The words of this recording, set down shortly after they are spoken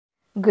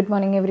Good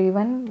morning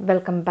everyone,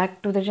 welcome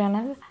back to the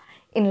channel.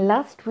 In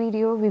last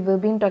video we were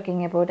been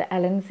talking about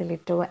Alan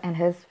Sillitoe and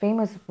his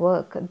famous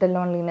work The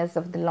Loneliness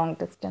of the Long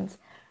Distance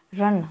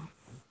Runner.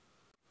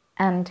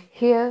 And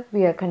here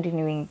we are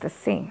continuing the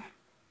same.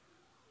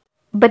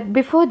 But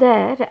before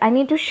that, I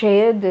need to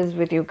share this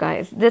with you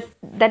guys.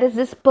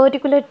 This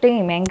particular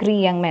term, angry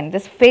young man,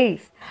 this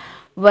phrase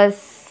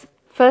was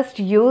first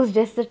used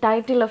as the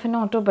title of an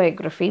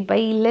autobiography by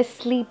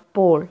Leslie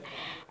Poll,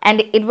 and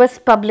it was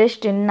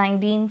published in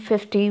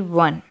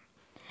 1951.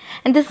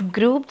 And this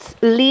group's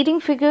leading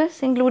figures,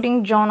 including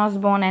John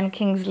Osborne and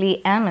Kingsley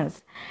Amis,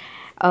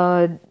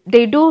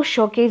 they do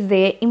showcase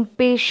their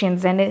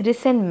impatience and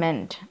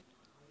resentment,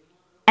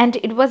 and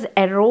it was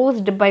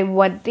aroused by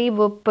what they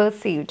were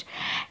perceived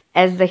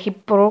as the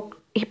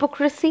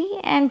hypocrisy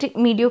and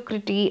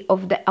mediocrity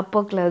of the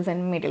upper class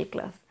and middle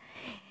class.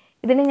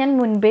 ഇതിന് ഞാൻ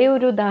മുൻപേ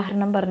ഒരു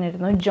ഉദാഹരണം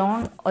പറഞ്ഞിരുന്നു,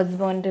 John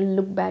ഓസ്ബോണിൻ്റെ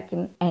look back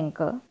in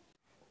anchor.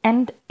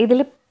 And ഇതിൽ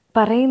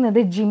പറയുന്നത്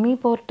Jimmy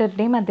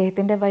പോർട്ടറുടെയും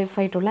അദ്ദേഹത്തിൻ്റെ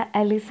വൈഫായിട്ടുള്ള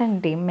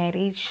അലിസണിൻ്റെയും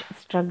marriage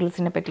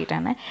സ്ട്രഗിൾസിനെ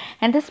പറ്റിയിട്ടാണ്.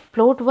 And this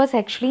plot was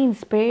actually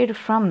inspired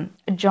from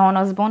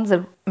John ഓസ്ബോൺസ്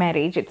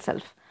marriage it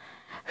self.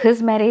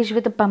 His marriage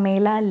with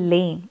Pamela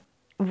lane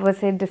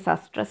was A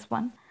disastrous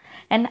one.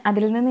 And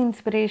അതിൽ നിന്ന്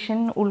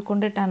ഇൻസ്പിറേഷൻ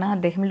ഉൾക്കൊണ്ടിട്ടാണ്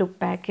അദ്ദേഹം ലുക്ക്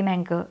ബാക്ക് ഇൻ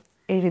ആങ്കർ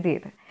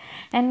എഴുതിയത്.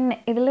 And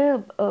ഇതിൽ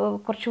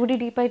കുറച്ചുകൂടി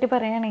ഡീപ്പായിട്ട്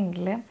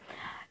പറയുകയാണെങ്കിൽ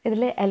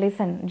ഇതിൽ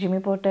അലിസൺ, ജിമ്മി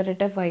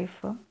പോർട്ടറുടെ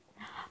വൈഫ്,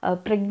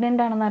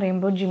 പ്രഗ്നൻ്റ് ആണെന്ന്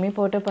അറിയുമ്പോൾ ജിമ്മി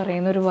പോർട്ടർ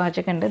പറയുന്ന ഒരു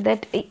വാചകമുണ്ട്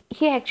that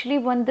he actually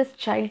want this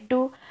child to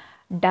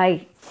die.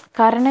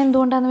 കാരണം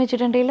എന്തുകൊണ്ടാണെന്ന്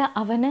വെച്ചിട്ടുണ്ടെങ്കിൽ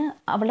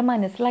അവളെ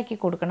മനസ്സിലാക്കി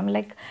കൊടുക്കണം.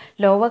 ലൈക്ക്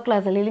ലോവർ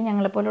ക്ലാസ് അല്ലെങ്കിൽ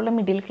ഞങ്ങളെപ്പോലുള്ള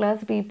മിഡിൽ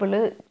ക്ലാസ്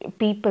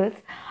പീപ്പിൾസ്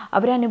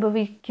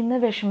അവരനുഭവിക്കുന്ന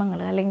വിഷമങ്ങൾ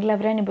അല്ലെങ്കിൽ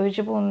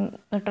അവരനുഭവിച്ച്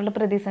പോന്നിട്ടുള്ള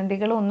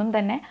പ്രതിസന്ധികളൊന്നും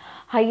തന്നെ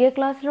ഹയർ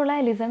ക്ലാസ്സിലുള്ള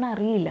അലിസൺ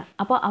അറിയില്ല.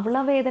 അപ്പോൾ അവൾ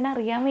ആ വേദന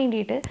അറിയാൻ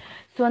വേണ്ടിയിട്ട്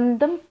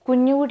സ്വന്തം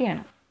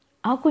കുഞ്ഞുകൂടിയാണ്,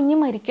 ആ കുഞ്ഞ്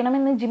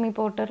മരിക്കണമെന്ന് ജിമ്മി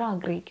പോർട്ടർ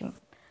ആഗ്രഹിക്കുന്നു.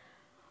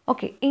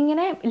 ഓക്കെ,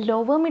 ഇങ്ങനെ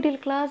ലോവർ മിഡിൽ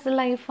ക്ലാസ്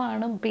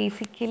ലൈഫാണ്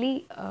ബേസിക്കലി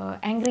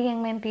ആംഗ്രി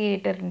യങ് മാൻ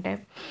തിയേറ്ററിൻ്റെ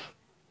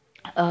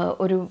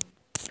ഒരു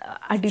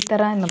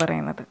അടിത്തറ എന്ന്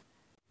പറയുന്നത്.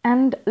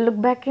 And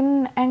look back in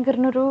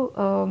ആങ്കറിനൊരു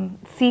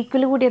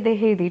equal കൂടി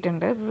അദ്ദേഹം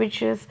എഴുതിയിട്ടുണ്ട്,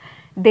 which is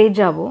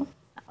ദേജാവോ,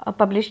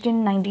 published in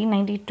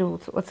 1992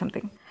 or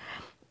something.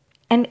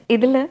 And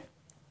ഇതിൽ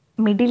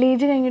മിഡിൽ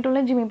ഏജ്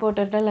കഴിഞ്ഞിട്ടുള്ള ജിമ്മി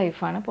പോർട്ടറുടെ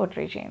ലൈഫാണ്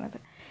പോർട്രേ ചെയ്യുന്നത്.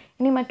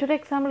 ഇനി മറ്റൊരു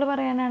എക്സാമ്പിൾ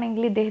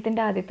പറയാനാണെങ്കിൽ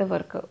ഇദ്ദേഹത്തിൻ്റെ ആദ്യത്തെ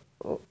വർക്ക്,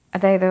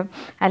 അതായത്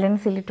അലൻ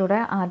സില്ലിറ്റോയുടെ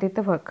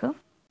ആദ്യത്തെ work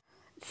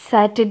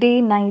Saturday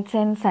nights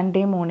and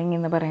Sunday morning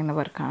എന്ന് പറയുന്ന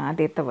വർക്കാണ്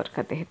ആദ്യത്തെ വർക്ക്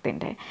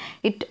അദ്ദേഹത്തിൻ്റെ.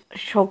 It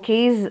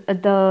showcase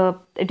the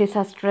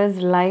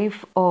disastrous life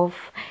of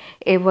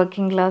A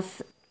working class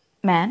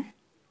മാൻ.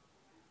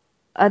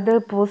 അത്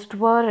പോസ്റ്റ്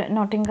വാർ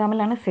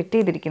നോട്ടിംഗ്ഹാമിലാണ് സെറ്റ്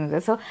ചെയ്തിരിക്കുന്നത്.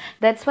 So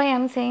that's why I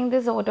am saying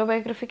this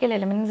autobiographical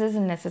elements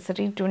is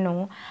necessary to know.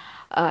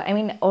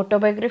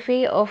 Autobiography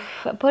of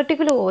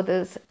particular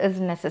authors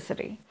is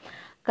necessary.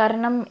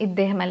 കാരണം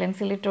ഇദ്ദേഹം Allen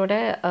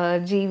സില്ലിറ്റോയുടെ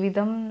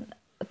ജീവിതം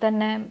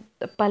തന്നെ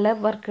പല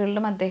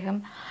വർക്കുകളിലും അദ്ദേഹം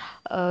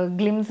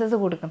glimpses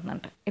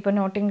കൊടുക്കുന്നുണ്ട്. ഇപ്പോൾ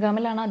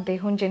നോട്ടിംഗ്ഹാമിലാണ്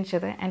അദ്ദേഹവും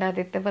ജനിച്ചത്. ആൻഡ്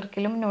ആദ്യത്തെ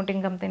വർക്കിലും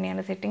നോട്ടിംഗ്ഹാം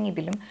തന്നെയാണ് സെറ്റിംഗ്,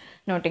 ഇതിലും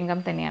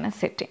നോട്ടിംഗ്ഹാം തന്നെയാണ്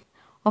സെറ്റിംഗ്.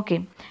 ഓക്കെ,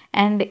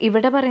 ആൻഡ്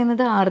ഇവിടെ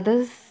പറയുന്നത്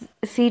ആർതർ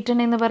സീറ്റൺ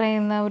എന്ന്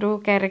പറയുന്ന ഒരു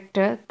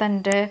ക്യാരക്ടർ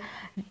തൻ്റെ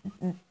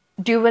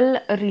ഡ്യുവൽ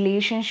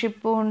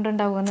റിലേഷൻഷിപ്പ്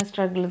കൊണ്ടുണ്ടാകുന്ന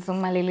സ്ട്രഗിൾസും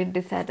അല്ലെങ്കിൽ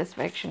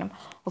ഡിസാറ്റിസ്ഫാക്ഷനും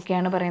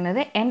ഒക്കെയാണ് പറയുന്നത്.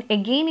 And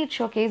again it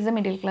showcase the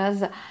middle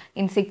class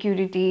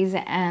insecurities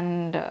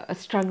and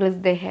struggles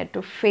they had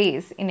to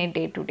face in A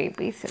day to day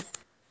basis.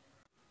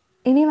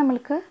 ഇനി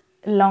നമ്മൾക്ക്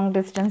ലോങ്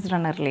ഡിസ്റ്റൻസ്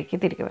റണ്ണറിലേക്ക്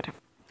തിരികെ വരാം.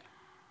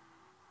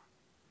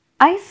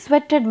 I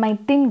sweated my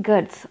thin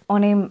guts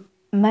on a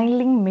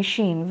milling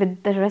machine with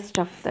the rest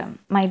of them.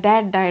 My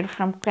dad died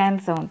from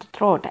cancer on the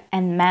throat,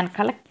 and man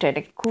collected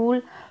a cool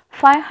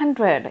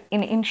 $500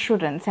 in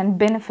insurance and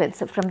benefits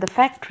from the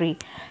factory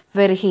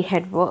where he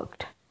had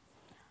worked.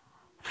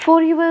 For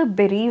your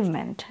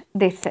bereavement,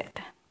 they said.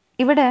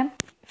 ഇവിടെ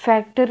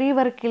factory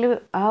വർക്കിൽ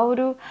ആ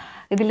ഒരു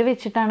ഇതിൽ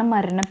വെച്ചിട്ടാണ്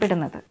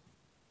മരണപ്പെടുന്നത്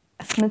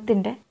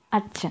സ്മിത്തിൻ്റെ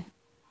അച്ഛൻ.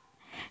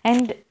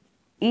 And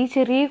ഈ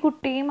ചെറിയ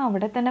കുട്ടിയും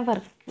അവിടെ തന്നെ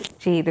വർക്ക്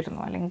ചെയ്തിരുന്നു,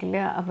 അല്ലെങ്കിൽ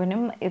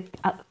അവനും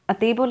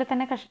അതേപോലെ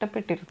തന്നെ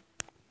കഷ്ടപ്പെട്ടിരുന്നു.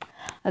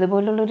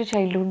 അതുപോലുള്ളൊരു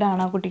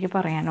ചൈൽഡ്ഹുഡാണ് ആ കുട്ടിക്ക്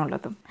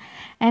പറയാനുള്ളതും.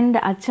 ആൻഡ്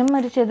അച്ഛൻ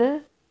മരിച്ചത്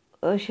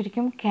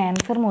ശരിക്കും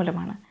ക്യാൻസർ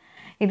മൂലമാണ്.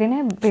 ഇതിന്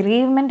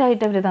ബെറീവ്മെൻ്റ്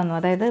ആയിട്ട് അവർ തന്നു,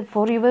 അതായത്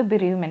ഫോർ യുവർ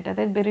ബെറീവ്മെൻറ്റ്.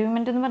 അതായത്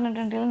ബെറീവ്മെൻറ്റ് എന്ന്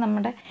പറഞ്ഞിട്ടുണ്ടെങ്കിൽ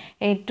നമ്മുടെ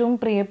ഏറ്റവും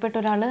പ്രിയപ്പെട്ട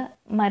ഒരാൾ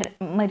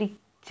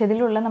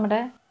മരിച്ചതിലുള്ള നമ്മുടെ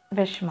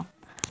വിഷമം,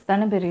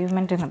 അതാണ്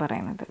ബെറീവ്മെൻറ്റ് എന്ന്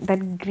പറയുന്നത്,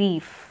 that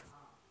grief.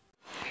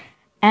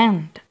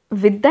 And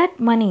with that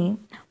money,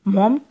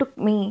 Mom took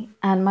me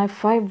and my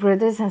 5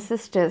 brothers and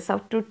sisters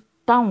out to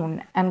town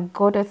and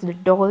got us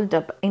dolled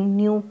up in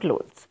new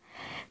clothes.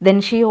 Then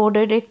she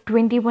ordered a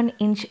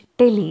 21-inch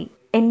telly,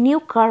 a new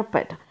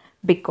carpet,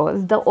 because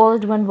the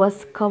old one was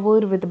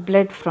covered with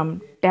blood from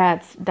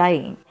Dad's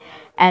dying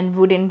and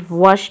wouldn't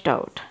washed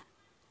out.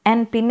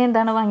 And പിന്നെ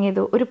എന്താണ്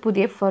വാങ്ങിയത്? ഒരു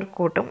പുതിയ fir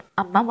കോട്ടും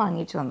അമ്മ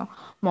വാങ്ങിച്ചു തന്നു,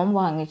 mom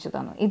വാങ്ങിച്ചു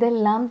തന്നു.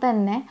 ഇതെല്ലാം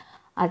തന്നെ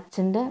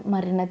അച്ഛൻ്റെ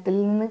മരണത്തിൽ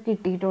നിന്ന്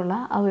കിട്ടിയിട്ടുള്ള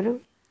ആ ഒരു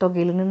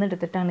തുകയിൽ നിന്ന്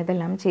എടുത്തിട്ടാണ്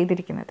ഇതെല്ലാം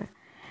ചെയ്തിരിക്കുന്നത്.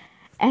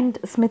 ആൻഡ്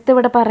സ്മിത്ത്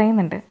ഇവിടെ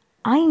പറയുന്നുണ്ട്,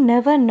 I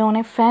never non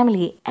A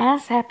family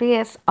as happy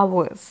as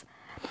hours.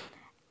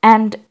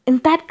 And in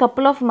that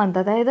couple of month,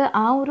 അതായത്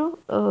ആ ഒരു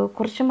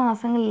കുറച്ച്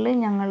മാസങ്ങളിൽ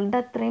ഞങ്ങളുടെ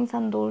അത്രയും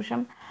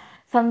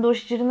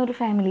സന്തോഷിച്ചിരുന്ന ഒരു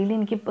ഫാമിലിയിൽ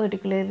എനിക്ക്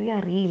പെർട്ടിക്കുലർലി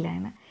അറിയില്ല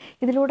എന്ന്.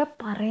 ഇതിലൂടെ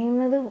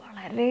പറയുന്നത്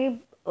വളരെ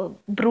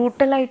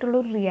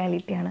ബ്രൂട്ടലായിട്ടുള്ളൊരു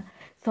റിയാലിറ്റിയാണ്.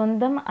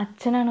 സ്വന്തം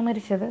അച്ഛനാണ്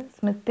മരിച്ചത്.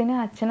 സ്മിത്തിന്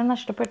അച്ഛനെ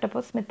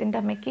നഷ്ടപ്പെട്ടപ്പോൾ സ്മിത്തിൻ്റെ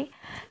അമ്മയ്ക്ക്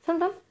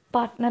സ്വന്തം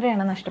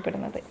പാർട്ട്ണറെയാണ്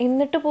നഷ്ടപ്പെടുന്നത്.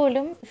 എന്നിട്ട്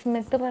പോലും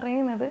സ്മിത്ത്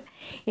പറയുന്നത്,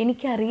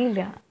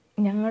 എനിക്കറിയില്ല,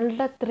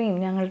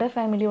 ഞങ്ങളുടെ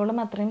ഫാമിലിയോളം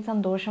അത്രയും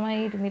സന്തോഷമായി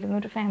ഇരുന്നിരുന്ന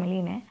ഒരു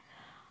ഫാമിലീനെ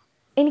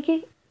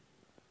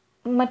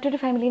മറ്റൊരു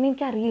ഫാമിലീനെ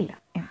എനിക്കറിയില്ല.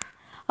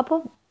 അപ്പോൾ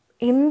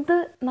എന്ത്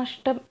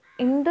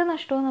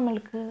നഷ്ടവും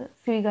നമ്മൾക്ക്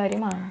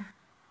സ്വീകാര്യമാണ്.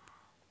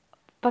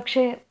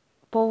 പക്ഷേ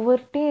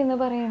പോവർട്ടി എന്ന്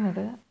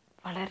പറയുന്നത്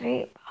വളരെ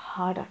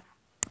ഹാർഡാണ്.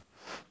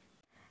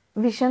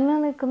 വിശന്ന്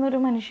നിൽക്കുന്ന ഒരു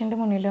മനുഷ്യൻ്റെ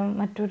മുന്നിലും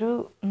മറ്റൊരു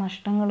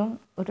നഷ്ടങ്ങളും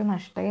ഒരു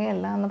നഷ്ടമേ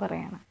അല്ല എന്ന്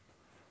പറയാണ്.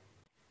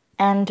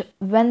 And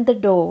when the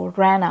door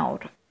Rann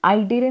out, I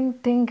didn't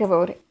think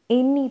about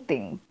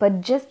anything but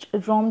just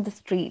Rome the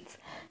streets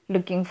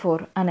looking for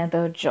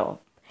another job.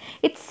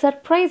 It's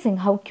surprising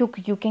how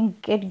quick you can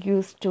get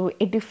used to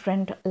A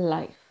different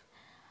life.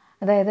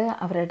 അതായത്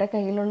അവരുടെ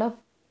കയ്യിലുള്ള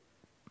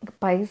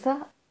പൈസ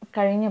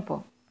കഴിഞ്ഞപ്പോൾ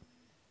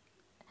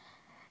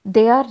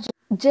they are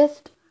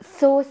just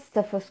so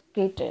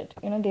suffocated,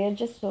 they are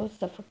just so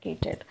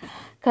suffocated.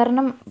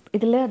 കാരണം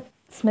ഇതിൽ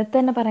Smith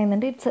തന്നെ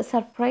പറയുന്നുണ്ട്, it's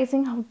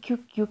surprising how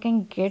quick you can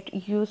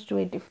get use to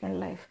A different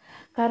life.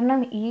 കാരണം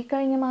ഈ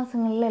കഴിഞ്ഞ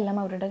മാസങ്ങളിലെല്ലാം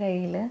അവരുടെ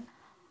കയ്യിൽ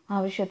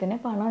ആവശ്യത്തിന്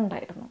പണം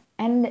ഉണ്ടായിരുന്നു.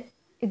 And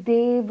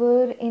they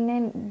were in A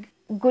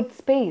good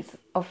space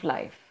of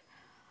life.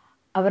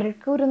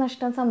 അവർക്ക് ഒരു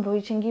നഷ്ടം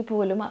സംഭവിച്ചെങ്കിൽ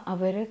പോലും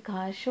അവർ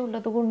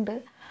കാശുള്ളത് കൊണ്ട്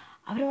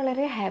അവർ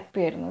വളരെ ഹാപ്പി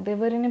ആയിരുന്നു. They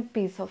were in A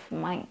piece of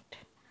mind.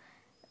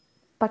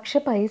 പക്ഷെ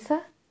പൈസ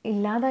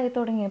ഇല്ലാതായി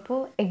തുടങ്ങിയപ്പോൾ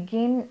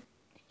again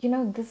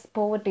this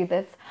poverty,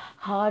 that's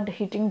hard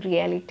hitting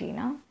റിയാലിറ്റീന,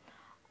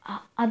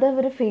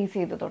 അതവർ ഫേസ്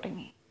ചെയ്ത്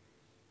തുടങ്ങി.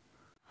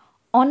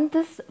 On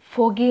this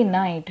foggy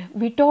night,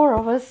 we tore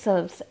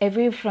ourselves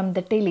away from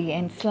the telly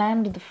and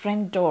slammed the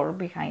front door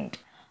behind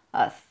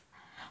us.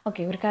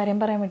 Okay, ഒരു കാര്യം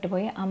പറയാൻ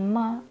വിട്ടുപോയി. അമ്മ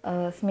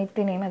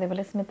സ്മിത്തിനെയും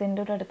അതേപോലെ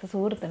സ്മിത്തിൻ്റെ ഒരു അടുത്ത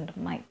സുഹൃത്തുണ്ട്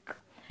മൈക്ക്,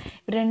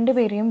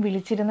 രണ്ടുപേരെയും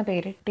വിളിച്ചിരുന്ന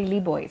പേര്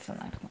ടെലി ബോയ്സ്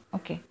എന്നായിരുന്നു.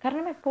 ഓക്കെ,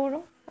 കാരണം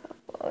എപ്പോഴും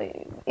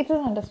it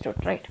was understood,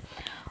 right?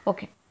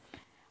 Okay.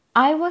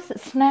 I was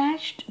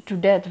snatched to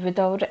death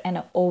without an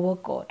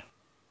overcoat.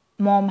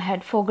 Mom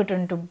had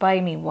forgotten to buy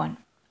me one.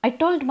 I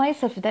told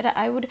myself that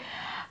I would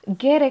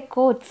get a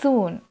coat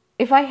soon.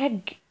 If I had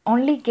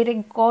only get a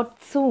coat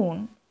soon,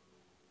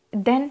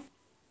 then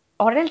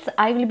or else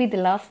I will be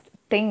the last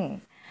thing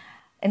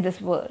in this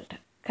world.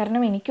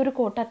 കാരണം എനിക്കൊരു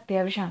coat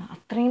അത്യാവശ്യമാണ്.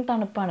 അത്രയും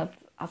തണുപ്പാണ്,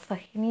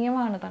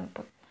 അസഹനീയമാണ്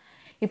തണുപ്പ്.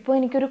 ഇപ്പോൾ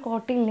എനിക്കൊരു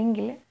coat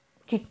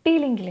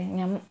കിട്ടിയില്ലെങ്കിൽ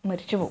ഞാൻ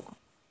മരിച്ചു പോകും.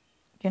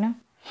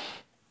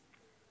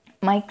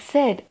 Mike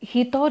said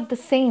he thought the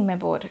same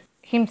about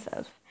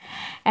himself,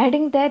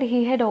 adding that he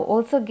had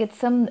also get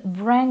some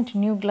brand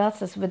new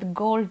glasses with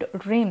gold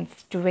rims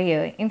to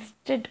wear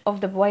instead of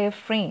the wire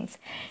frames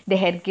they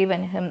had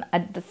given him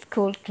at the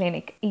school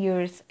clinic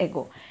years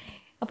ago.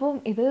 അപ്പോൾ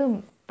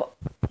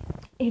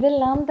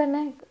ഇതെല്ലാം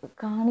തന്നെ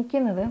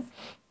കാണിക്കുന്നത്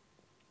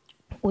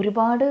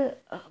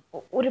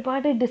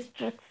ഒരുപാട്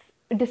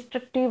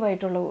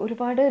ഡിസ്ട്രക്റ്റീവായിട്ടുള്ള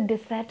ഒരുപാട്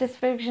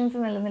ഡിസാറ്റിസ്ഫാക്ഷൻസ്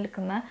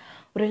നിലനിൽക്കുന്ന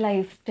ഒരു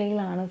life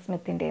സ്റ്റൈലാണ്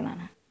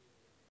സ്മിത്തിൻ്റെന്നാണ്.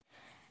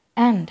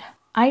 And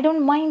I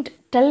don't mind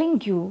telling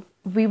you,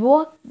 V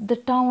walk the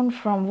town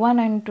from one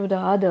end to the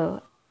other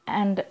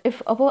and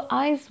if our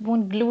eyes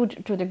won't glued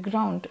to the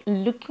ground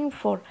looking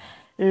for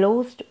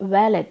lost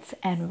wallets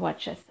and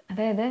watches.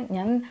 അതായത്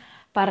ഞാൻ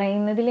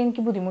പറയുന്നതിൽ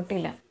എനിക്ക്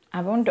ബുദ്ധിമുട്ടില്ല.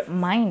 I don't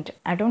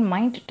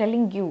mind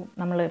telling you.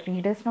 നമ്മൾ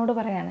റീഡേഴ്സിനോട്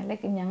പറയാണ്,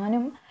 like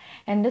ഞാനും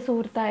എൻ്റെ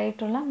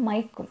സുഹൃത്തായിട്ടുള്ള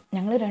മൈക്കും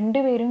ഞങ്ങൾ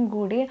രണ്ടുപേരും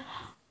കൂടി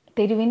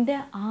തെരുവിൻ്റെ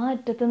ആ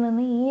അറ്റത്ത്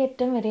നിന്ന് ഈ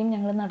അറ്റം വരെയും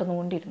ഞങ്ങൾ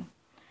നടന്നുകൊണ്ടിരുന്നു.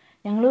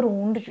 ഞങ്ങൾ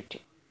റോണ്ട് ചുറ്റി.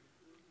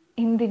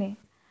 എന്തിന്?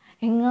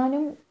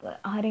 എങ്ങാനും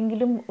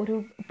ആരെങ്കിലും ഒരു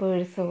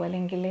പേഴ്സോ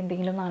അല്ലെങ്കിൽ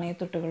എന്തെങ്കിലും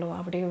നാണയത്തൊട്ടുകളോ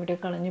അവിടെയോ ഇവിടെയോ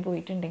കളഞ്ഞു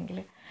പോയിട്ടുണ്ടെങ്കിൽ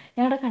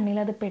ഞങ്ങളുടെ കണ്ണിൽ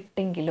അത്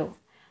പെട്ടെങ്കിലോ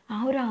ആ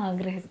ഒരു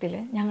ആഗ്രഹത്തിൽ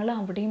ഞങ്ങൾ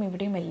അവിടെയും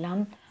ഇവിടെയും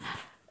എല്ലാം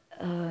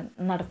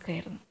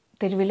നടക്കുകയായിരുന്നു.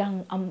 തെരുവിൽ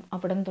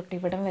അവിടം തൊട്ട്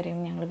ഇവിടം വരെയും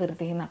ഞങ്ങൾ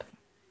വെറുതെ നടന്നു.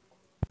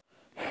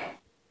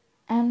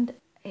 ആൻഡ്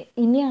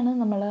ഇനിയാണ്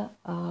നമ്മൾ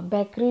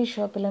ബേക്കറി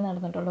ഷോപ്പിൽ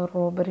നടന്നിട്ടുള്ള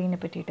റോബറീനെ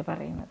പറ്റിയിട്ട്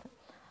പറയുന്നത്.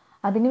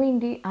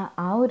 അതിനുവേണ്ടി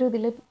ആ ഒരു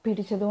ഇതിൽ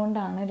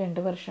പിടിച്ചതുകൊണ്ടാണ്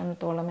 2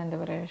 വർഷത്തോളം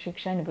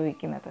ശിക്ഷ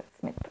അനുഭവിക്കുന്നത്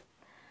Smith.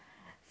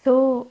 So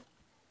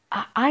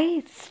I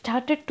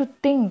started to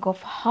think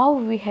of how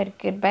we had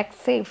get back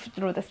safe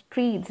through the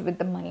streets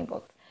with the money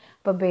box.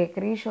 ഇപ്പോൾ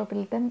ബേക്കറി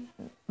ഷോപ്പിലത്തെ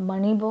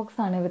മണി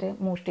ബോക്സാണ് ഇവർ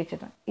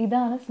മോഷ്ടിച്ചത്.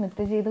 ഇതാണ്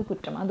സ്മിത്ത് ചെയ്ത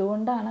കുറ്റം.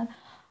 അതുകൊണ്ടാണ്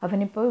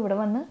അവനിപ്പോൾ ഇവിടെ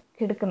വന്ന്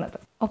കിടക്കുന്നത്.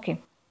 ഓക്കെ,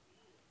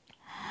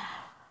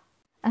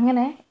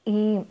 അങ്ങനെ ഈ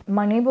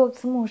മണി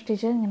ബോക്സ്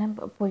മോഷ്ടിച്ച് ഇങ്ങനെ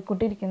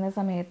പോയിക്കൊണ്ടിരിക്കുന്ന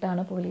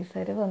സമയത്താണ്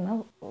പോലീസുകാരും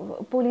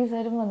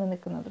വന്ന്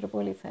നിൽക്കുന്നത്, ഒരു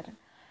പോലീസുകാരൻ.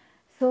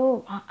 സോ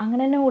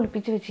അങ്ങനെ തന്നെ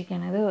ഒളിപ്പിച്ച്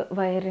വെച്ചിരിക്കുകയാണ്. അത്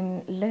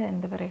വയറിൽ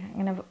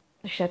ഇങ്ങനെ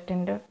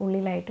ഷർട്ടിൻ്റെ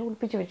ഉള്ളിലായിട്ട്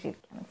ഒളിപ്പിച്ച്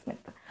വെച്ചിരിക്കുകയാണ്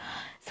Smith.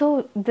 So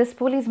this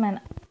policeman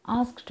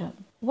asked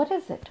what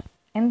is it,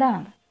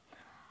 എന്താണ്?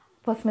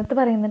 അപ്പോൾ സ്മിത്ത്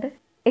പറയുന്നത്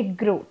എഗ്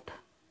ഗ്രോത്ത്,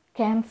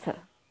 ക്യാൻസർ.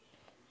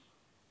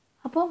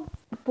 അപ്പോൾ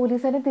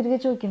പോലീസുകാരെ തിരികെ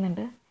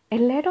ചോദിക്കുന്നുണ്ട്, A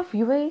laid of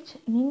your age,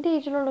 നിൻ്റെ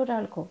ഏജിലുള്ള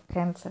ഒരാൾക്കോ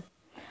ക്യാൻസർ?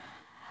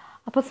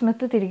 അപ്പോൾ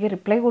സ്മിത്ത് തിരികെ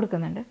റിപ്ലൈ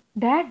കൊടുക്കുന്നുണ്ട്,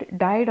 dad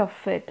died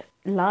of it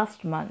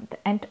last month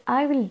and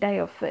I will die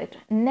of it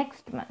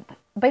next month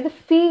by the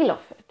feel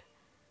of it,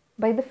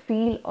 by the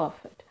feel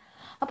of it.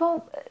 അപ്പോൾ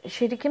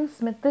ശരിക്കും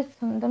Smith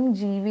സ്വന്തം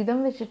ജീവിതം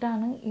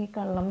വെച്ചിട്ടാണ് ഈ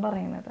കള്ളം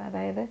പറയുന്നത്.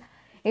 അതായത്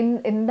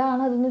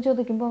എന്താണ് അതെന്ന്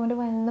ചോദിക്കുമ്പോൾ അവൻ്റെ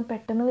വന്ന്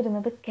പെട്ടെന്ന്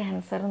വരുന്നത്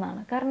ക്യാൻസർ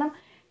എന്നാണ്. കാരണം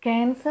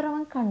ക്യാൻസർ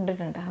അവൻ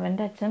കണ്ടിട്ടുണ്ട്.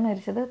 അവൻ്റെ അച്ഛൻ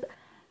മരിച്ചത്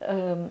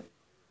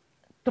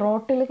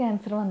ത്രോട്ടിൽ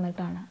ക്യാൻസർ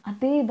വന്നിട്ടാണ്.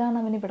 അതേ ഇതാണ്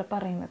അവൻ ഇവിടെ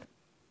പറയുന്നത്.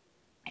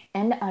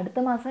 ആൻഡ് അടുത്ത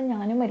മാസം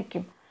ഞാനും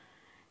മരിക്കും,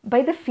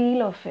 by the feel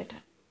of it,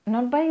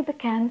 not by the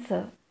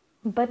cancer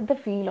but the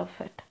feel of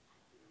it.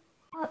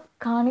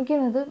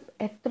 കാണിക്കുന്നത്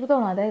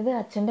എത്രത്തോളം, അതായത്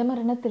അച്ഛൻ്റെ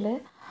മരണത്തിൽ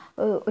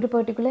ഒരു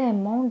പെർട്ടിക്കുലർ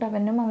എമൗണ്ട്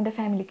അവനും അവൻ്റെ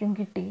ഫാമിലിക്കും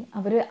കിട്ടി.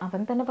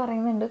 അവൻ തന്നെ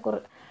പറയുന്നുണ്ട്,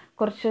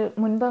 കുറച്ച്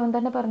മുൻപ് അവൻ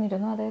തന്നെ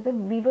പറഞ്ഞിരുന്നു, അതായത്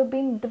we were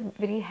been the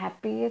very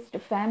happiest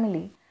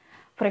family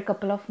for A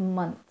couple of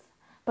months.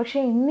 പക്ഷേ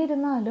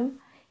എന്നിരുന്നാലും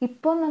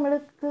ഇപ്പോൾ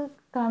നമ്മൾക്ക്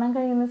കാണാൻ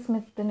കഴിയുന്ന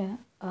സ്മിത്തിന്,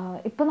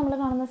 ഇപ്പോൾ നമ്മൾ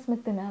കാണുന്ന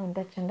സ്മിത്തിന്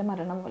അവൻ്റെ അച്ഛൻ്റെ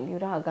മരണം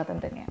വലിയൊരു ആഘാതം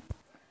തന്നെയാണ്.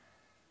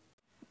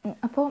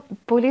 അപ്പോൾ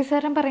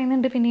പോലീസുകാരൻ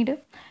പറയുന്നുണ്ട് പിന്നീട്,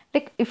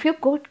 like if you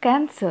got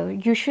cancer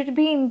you should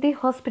be in the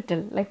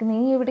hospital. Like നീ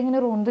ഇവിടെ ഇങ്ങനെ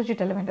റോന്ത്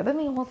വെച്ചിട്ടല്ല വേണ്ടത്,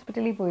 നീ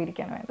ഹോസ്പിറ്റലിൽ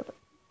പോയിരിക്കുകയാണ് വേണ്ടത്,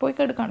 പോയി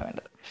കെടുക്കുകയാണ്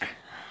വേണ്ടത്.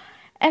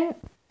 ആൻഡ്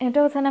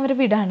ഏറ്റവും അവസാനം അവർ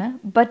വിടാണ്.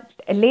 But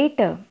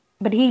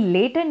he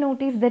later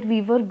noticed that we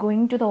were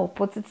going to the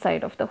opposite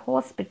side of the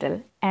hospital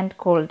and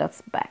called us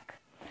back.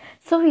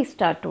 So we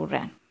started to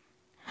run.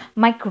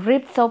 Mike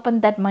rips open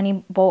that money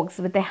box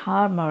with a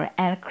hammer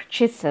and a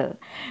chisel.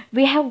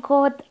 We have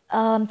got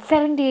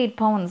 78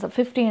 pounds,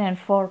 15 and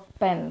 4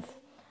 pence.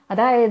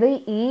 അതായത്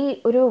ഈ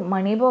ഒരു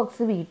മണി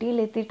box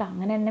വീട്ടിലെത്തിയിട്ട്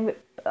അങ്ങനെ തന്നെ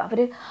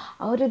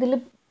അവരിതിൽ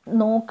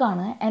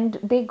നോക്കാണ്.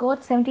 And they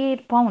got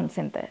 78 pounds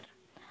in there.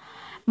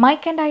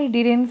 Mike and I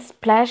didn't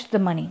splash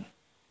the money.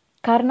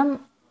 കാരണം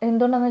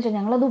എന്തുകൊണ്ടാണെന്ന് വെച്ചാൽ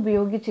ഞങ്ങളത്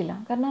ഉപയോഗിച്ചില്ല.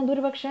 കാരണം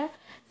അതൊരു പക്ഷേ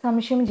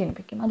സംശയം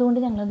ജനിപ്പിക്കും, അതുകൊണ്ട്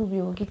ഞങ്ങളത്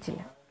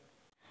ഉപയോഗിച്ചില്ല.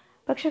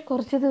 പക്ഷെ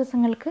കുറച്ച്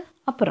ദിവസങ്ങൾക്ക്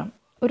അപ്പുറം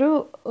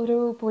ഒരു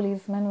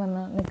പോലീസ്മാൻ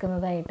വന്ന്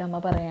നിൽക്കുന്നതായിട്ട് അമ്മ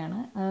പറയാണ്.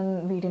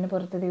 വീടിന്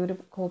പുറത്തേ ഒരു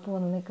കോപ്പ്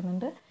വന്ന്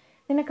നിൽക്കുന്നുണ്ട്,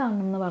 നിന്നെ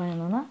കാണണം എന്ന്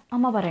പറയുന്നു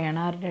അമ്മ പറയാണ്.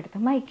 ആരുടെ അടുത്ത്?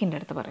 മൈക്കിൻ്റെ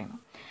അടുത്ത് പറയുന്നു.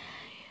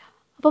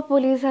 അപ്പോൾ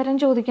പോലീസുകാരൻ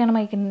ചോദിക്കുകയാണ്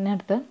മൈക്കിൻ്റെ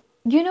അടുത്ത്,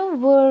 you know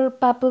where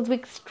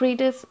പാപ്പിൾവിക്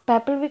street is?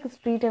 പാപ്പിൾവിക്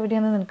street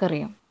എവിടെയാണെന്ന്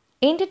നിനക്കറിയാം?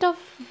 Ain't it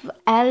off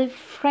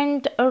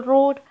Alfront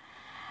Road?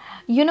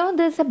 You know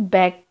there's a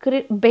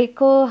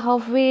baker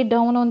halfway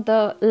down on the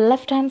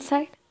left hand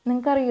side?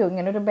 നിങ്ങൾക്കറിയോ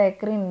ഇങ്ങനെ ഒരു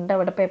ബേക്കറി ഉണ്ട്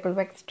അവിടെ,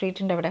 പേപ്പിൾവിക്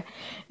സ്ട്രീറ്റിൻ്റെ അവിടെ?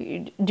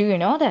 Do you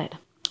know that?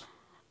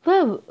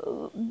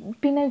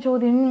 പിന്നെ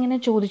ഇങ്ങനെ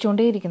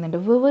ചോദിച്ചുകൊണ്ടേ ഇരിക്കുന്നുണ്ട്.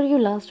 were you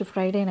last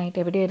Friday night?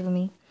 എവിടെയായിരുന്നു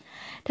നീ?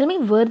 Tell me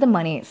where the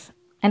money is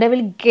and I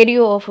will get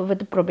you off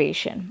with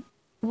probation.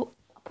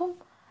 അപ്പം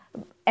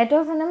ഏറ്റവും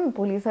അവസാനം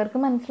പോലീസുകാർക്ക്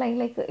മനസ്സിലായി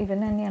ലൈക്ക് ഇവൻ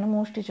തന്നെയാണ്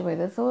മോഷ്ടിച്ചു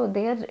പോയത്. So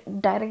they are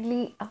directly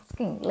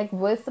asking like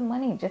verse the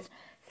money, just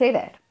say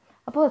that.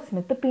 അപ്പോൾ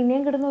സ്മിത്ത്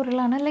പിന്നെയും കിടന്ന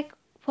ഉരുളാണ്, ലൈക്ക്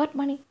വാട്ട്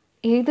മണി?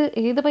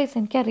 ഏത് പൈസ?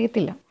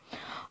 എനിക്കറിയത്തില്ല.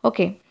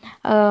 Okay,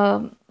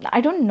 I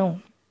don't know.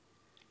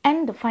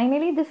 And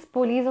finally this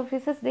police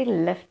officers they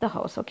left the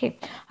house. Okay,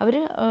 അവർ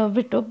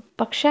വിട്ടു.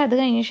 പക്ഷേ അത്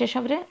കഴിഞ്ഞ ശേഷം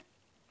അവർ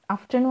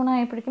ആഫ്റ്റർനൂൺ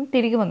ആയപ്പോഴേക്കും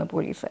തിരികെ വന്നു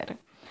പോലീസുകാർ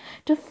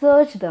ടു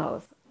സെർച്ച് ദ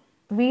ഹൗസ്,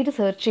 വീട്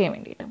സെർച്ച് ചെയ്യാൻ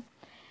വേണ്ടിയിട്ട്.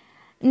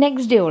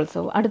 നെക്സ്റ്റ് ഡേ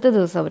ഓൾസോ, അടുത്ത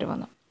ദിവസം അവർ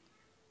വന്നു.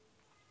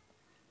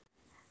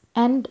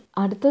 ആൻഡ്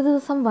അടുത്ത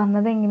ദിവസം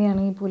വന്നത്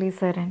എങ്ങനെയാണ് ഈ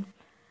പോലീസുകാരൻ?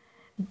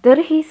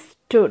 There he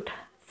stood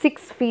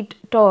 6 feet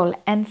tall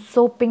and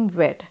sopping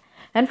wet.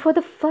 And for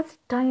the first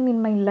time in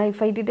my life,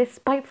 I did a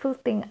spiteful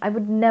thing I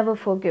would never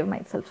forgive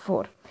myself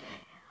for.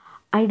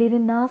 I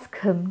didn't ask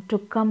him to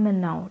come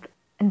in out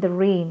in the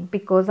rain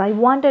because I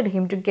wanted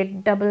him to get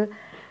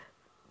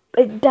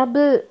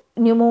double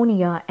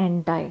pneumonia and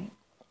die.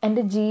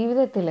 എൻ്റെ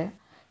ജീവിതത്തിൽ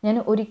ഞാൻ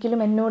ഒരിക്കലും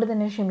എന്നോട്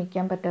തന്നെ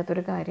ക്ഷമിക്കാൻ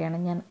പറ്റാത്തൊരു കാര്യമാണ്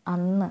ഞാൻ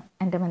അന്ന്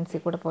എൻ്റെ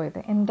മനസ്സിൽ കൂടെ പോയത്.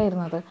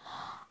 എന്തായിരുന്നു അത്?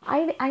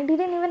 I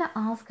didn't even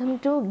ask him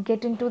to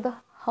get into the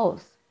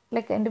house.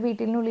 Like എൻ്റെ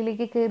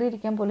വീട്ടിനുള്ളിലേക്ക്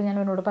കയറിയിരിക്കാൻ പോലും ഞാൻ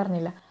അവനോട്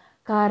പറഞ്ഞില്ല.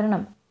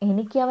 കാരണം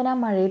എനിക്ക് അവൻ ആ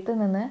മഴയത്ത്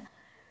നിന്ന്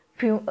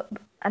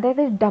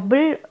അതായത്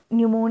ഡബിൾ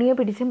ന്യൂമോണിയ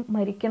പിടിച്ച്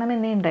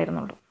മരിക്കണമെന്നേ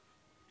ഉണ്ടായിരുന്നുള്ളൂ.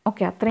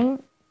 ഓക്കെ,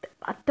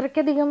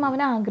 അത്രയ്ക്കധികം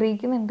അവൻ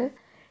ആഗ്രഹിക്കുന്നുണ്ട്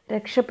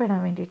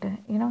രക്ഷപ്പെടാൻ വേണ്ടിയിട്ട്.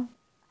 You know,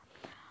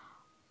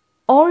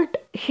 Old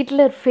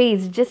Hitler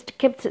face just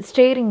kept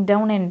staring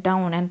down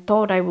and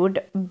thought I would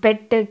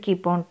better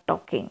keep on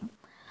talking.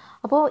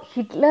 അപ്പോൾ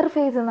ഹിറ്റ്ലർ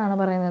ഫേസ് എന്നാണ്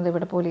പറയുന്നത്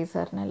ഇവിടെ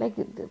പോലീസുകാരന്,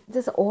 like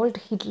this old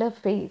Hitler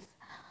face.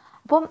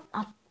 അപ്പം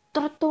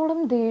അത്രത്തോളം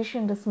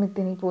ദേഷ്യമുണ്ട്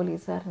സ്മിത്തിന് ഈ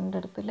പോലീസുകാരൻ്റെ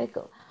അടുത്ത്.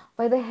 Like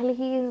why the hell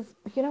he is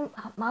you know,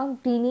 ആ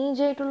ടീനേജ്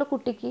ആയിട്ടുള്ള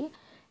കുട്ടിക്ക്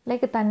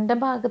ലൈക്ക് തൻ്റെ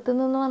ഭാഗത്ത്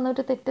നിന്ന്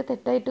വന്നൊരു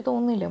തെറ്റായിട്ട്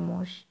തോന്നുന്നില്ല,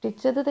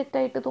 മോഷ്ടിച്ചത്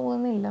തെറ്റായിട്ട്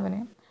തോന്നുന്നില്ല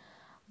അവന്.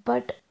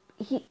 ബട്ട്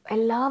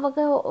എല്ലാ വക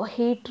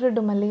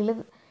ഹേറ്റ്രഡും അല്ലെങ്കിൽ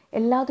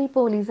എല്ലാതും ഈ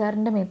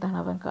പോലീസുകാരൻ്റെ മേത്താണ്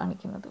അവൻ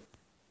കാണിക്കുന്നത്.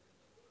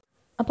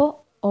 അപ്പോൾ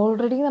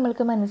ഓൾറെഡി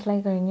നമ്മൾക്ക്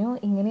മനസ്സിലായി കഴിഞ്ഞു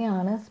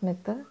ഇങ്ങനെയാണ്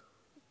സ്മിത്ത്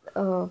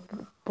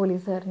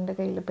പോലീസുകാരൻ്റെ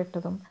കയ്യിൽ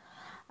പെട്ടതും,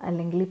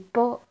 അല്ലെങ്കിൽ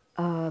ഇപ്പോൾ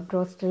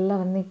ബ്രോസ്റ്റലിൽ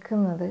അവൻ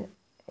നിൽക്കുന്നത്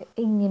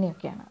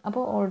ഇങ്ങനെയൊക്കെയാണ്.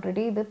 അപ്പോൾ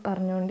ഓൾറെഡി ഇത്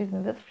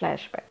പറഞ്ഞുകൊണ്ടിരുന്നത്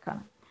flash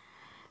ബാക്കാണ്.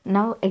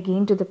 Now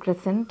again to the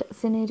present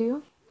scenario.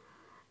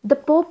 The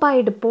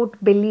pop-eyed,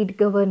 pot-bellied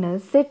governor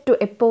said to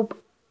a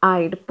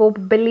pop-eyed,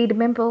 pot-bellied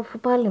member of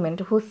parliament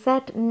who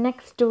sat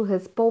next to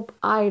his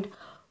pop-eyed,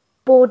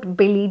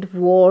 pot-bellied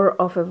war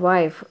of a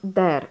wife,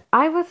 "There,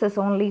 I was his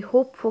only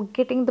hope for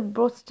getting the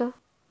broster."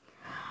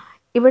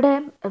 ഇവിടെ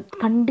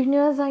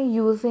continuous ആയി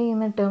use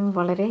ചെയ്യുന്ന term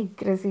വളരെ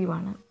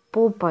അഗ്രസീവാണ്.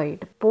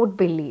 പോപ്പ്-ഐഡ്,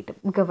 pot-bellied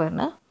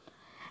governor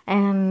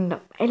and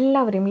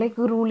എല്ലാവരെയും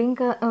like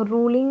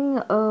ruling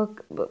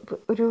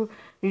ഒരു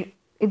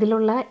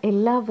ഇതിലുള്ള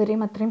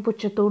എല്ലാവരെയും അത്രയും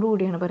പുച്ഛത്തോടു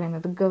കൂടിയാണ്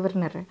പറയുന്നത്.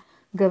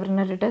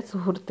 ഗവർണറുടെ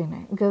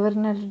സുഹൃത്തിനെ,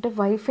 ഗവർണറുടെ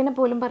വൈഫിനെ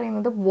പോലും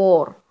പറയുന്നത്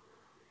വോർ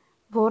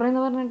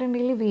എന്ന്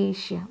പറഞ്ഞിട്ടുണ്ടെങ്കിൽ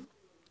വേശ്യ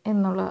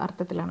എന്നുള്ള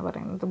അർത്ഥത്തിലാണ്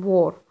പറയുന്നത്.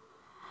 വോർ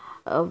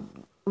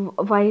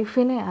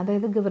വൈഫിനെ,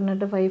 അതായത്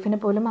ഗവർണറുടെ വൈഫിനെ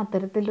പോലും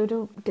അത്തരത്തിലൊരു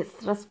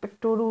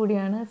ഡിസ്റെസ്പെക്റ്റോടു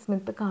കൂടിയാണ്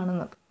സ്മിത്ത്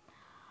കാണുന്നത്.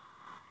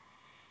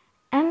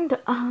 ആൻഡ്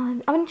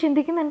അവൻ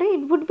ചിന്തിക്കുന്നുണ്ട്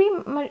it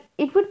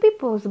would be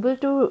possible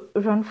to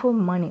run for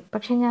money,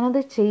 പക്ഷേ ഞാനത്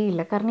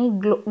ചെയ്യില്ല. കാരണം ഈ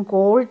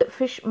ഗോൾഡ്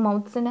ഫിഷ്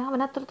മൗത്ത്സിനെ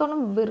അവൻ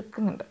അത്രത്തോളം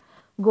വെറുക്കുന്നുണ്ട്.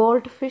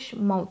 ഗോൾഡ് ഫിഷ്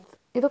മൗത്ത്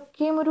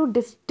ഇതൊക്കെയും ഒരു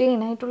ഡിസ്റ്റെയിൻ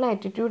ആയിട്ടുള്ള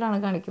ആറ്റിറ്റ്യൂഡാണ്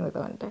കാണിക്കുന്നത്.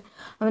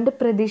 അവൻ്റെ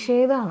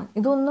പ്രതിഷേധമാണ്.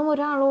 ഇതൊന്നും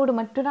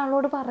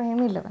മറ്റൊരാളോട്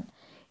പറയുന്നില്ല. അവൻ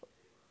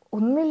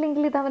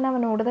ഒന്നില്ലെങ്കിൽ ഇത്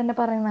അവനോട് തന്നെ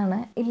പറയുന്നതാണ്,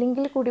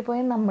 ഇല്ലെങ്കിൽ കൂടി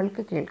പോയാൽ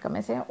നമ്മൾക്ക് കേൾക്കാം.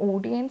 ആസ് എ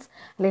ഓഡിയൻസ്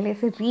അല്ലെങ്കിൽ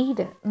ആസ് എ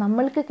റീഡർ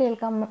നമ്മൾക്ക്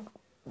കേൾക്കാൻ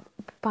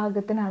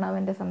പാകത്തിനാണ്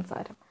അവൻ്റെ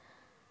സംസാരം.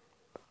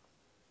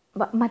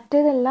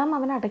 മറ്റേതെല്ലാം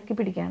അവൻ അടക്കി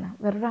പിടിക്കുകയാണ്,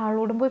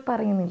 വേറൊരാളോടും പോയി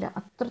പറയുന്നില്ല.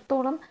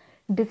 അത്രത്തോളം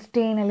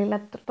ഡിസ്റ്റെയിൻ അല്ലെങ്കിൽ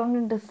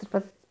അത്രത്തോളം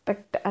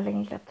ഡിസ്റെസ്പെക്റ്റ്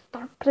അല്ലെങ്കിൽ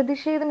അത്രത്തോളം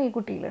പ്രതിഷേധം ഈ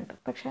കുട്ടിയിലുണ്ട്.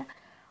 പക്ഷെ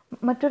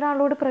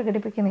മറ്റൊരാളോട്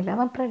പ്രകടിപ്പിക്കുന്നില്ല.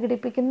 അവൻ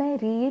പ്രകടിപ്പിക്കുന്ന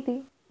രീതി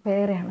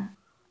വേറെയാണ്.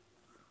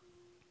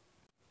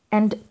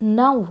 And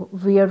now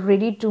we are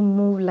ready to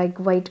move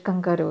like white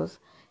കങ്കാരോസ്.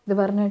 ഇത്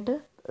പറഞ്ഞിട്ട്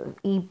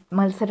ഈ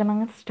മത്സരം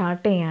അങ്ങ്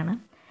സ്റ്റാർട്ട് ചെയ്യാണ്.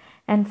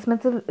 ആൻഡ്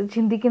സ്മിത്ത്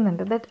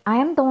ചിന്തിക്കുന്നുണ്ട് that I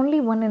am the only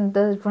one in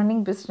the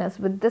running business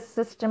with this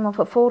system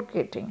of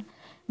forgetting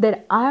that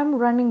I am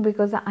running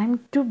because I am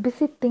to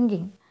BC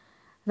thinking.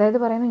 അതായത്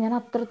പറയുന്നത് ഞാൻ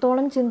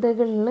അത്രത്തോളം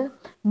ചിന്തകളിൽ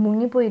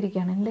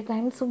മുങ്ങിപ്പോയിരിക്കുകയാണ്. Like I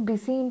M so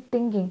busy in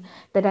thinking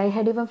that I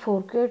had even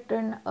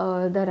ഫോർഗെറ്റൺ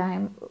that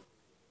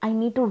I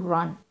need to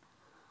run.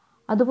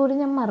 അതുപോലെ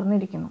ഞാൻ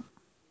മറന്നിരിക്കുന്നു.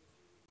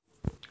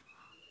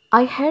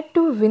 I had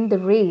to win the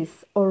race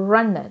or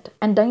run it,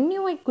 and I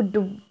knew I could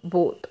do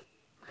both.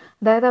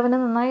 അതായത് അവന്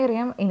നന്നായി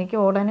അറിയാം എനിക്ക്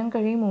ഓടാനും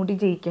കഴിയും, ഓടി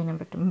ജയിക്കാനും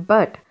പറ്റും.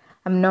 But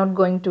I'm not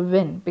going to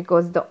win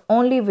because the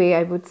only way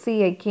I would see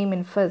I came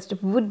in first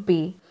would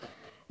be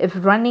if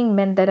running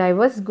meant that I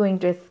was going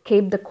to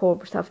escape the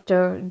cops after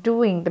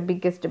doing the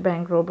biggest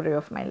bank robbery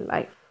of my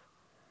life.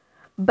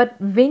 But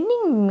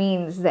winning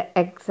means the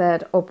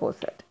exact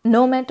opposite.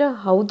 No matter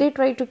how they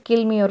try to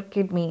kill me or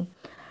kid me,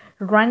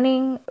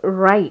 running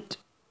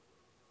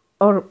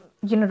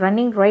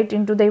right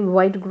into their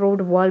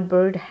white-growed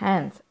wall-bird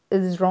hands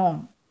is wrong.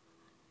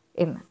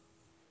 എന്ന്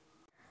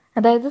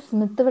അതായത്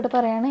Smith ഇവിടെ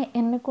പറയാണ്,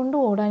 എന്നെക്കൊണ്ട്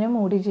ഓടാനും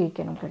ഓടി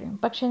ജയിക്കാനും കഴിയും,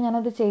 പക്ഷെ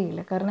ഞാനത്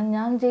ചെയ്യില്ല. കാരണം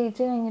ഞാൻ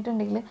ജയിച്ചു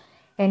കഴിഞ്ഞിട്ടുണ്ടെങ്കിൽ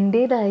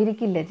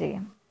എൻ്റേതായിരിക്കില്ല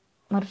ജയം,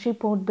 മറിച്ച് ഈ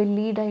പോട്ട്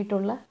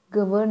ബെല്ലീഡായിട്ടുള്ള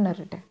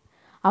ഗവർണറുടെ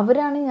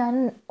അവരാണ് ഞാൻ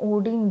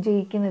ഓടി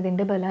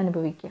ജയിക്കുന്നതിൻ്റെ ബലം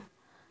അനുഭവിക്കുക.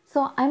 So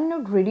I am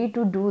not ready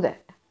to do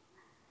that.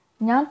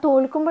 ഞാൻ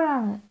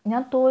തോൽക്കുമ്പോഴാണ്,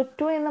 ഞാൻ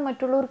തോറ്റു എന്ന്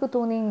മറ്റുള്ളവർക്ക്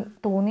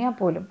തോന്നിയാൽ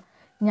പോലും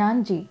ഞാൻ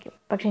ജയിക്കും.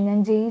 പക്ഷെ ഞാൻ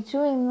ജയിച്ചു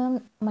എന്ന്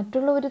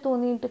മറ്റുള്ളവർ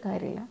തോന്നിയിട്ട്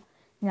കാര്യമില്ല,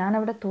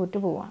 ഞാനവിടെ തോറ്റു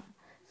പോവാണ്.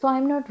 So I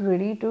am not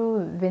ready to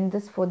win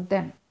this four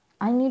them.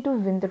 I need to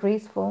win the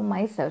race four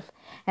myself.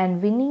 And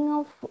winning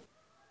of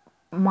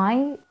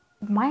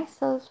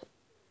myself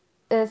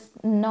is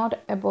not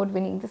about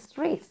winning this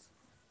race.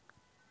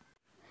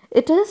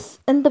 It is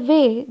in the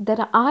way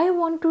that I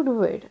want to do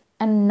it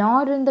and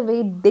not in the way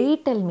they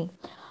tell me.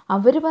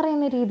 അവർ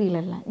പറയുന്ന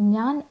രീതിയിലല്ല,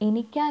 ഞാൻ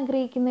എനിക്ക്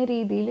ആഗ്രഹിക്കുന്ന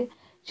രീതിയിൽ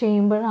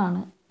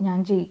ചെയ്യുമ്പോഴാണ് ഞാൻ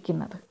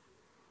ജയിക്കുന്നത്.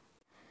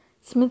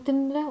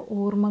 സ്മിത്തിൻ്റെ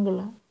ഓർമ്മകൾ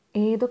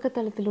ഏതൊക്കെ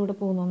തലത്തിലൂടെ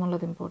പോകുന്നു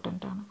എന്നുള്ളത്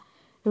ഇമ്പോർട്ടൻ്റ് ആണ്.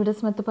 ഇവിടെ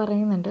സ്മിത്ത്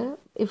പറയുന്നുണ്ട്,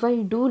 if I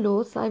do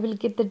loss I will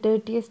get the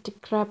ഡേർട്ടിയസ്റ്റ്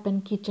crap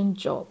and kitchen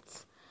jobs.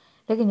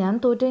 Like ഞാൻ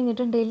തോറ്റു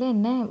കഴിഞ്ഞിട്ടുണ്ടെങ്കിൽ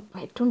എന്നെ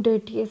ഏറ്റവും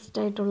ഡേർട്ടിയസ്റ്റ്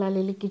ആയിട്ടുള്ള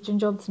അല്ലെങ്കിൽ കിച്ചൺ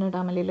ജോബ്സിന്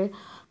ഇടാം, അല്ലെങ്കിൽ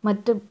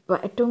മറ്റ്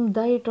ഏറ്റവും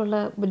ഇതായിട്ടുള്ള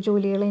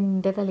ജോലികൾ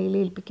എൻ്റെ തലയിൽ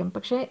ഏൽപ്പിക്കാം.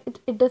 പക്ഷേ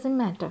ഇറ്റ് ഡസൻറ്റ്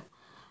മാറ്റർ.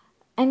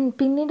 ആൻഡ്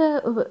പിന്നീട്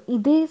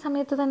ഇതേ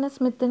സമയത്ത് തന്നെ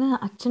സ്മിത്തിന്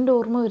അച്ഛൻ്റെ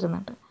ഓർമ്മ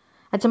വരുന്നുണ്ട്.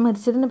 അച്ഛൻ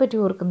മരിച്ചതിനെ പറ്റി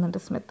ഓർക്കുന്നുണ്ട്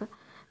Smith.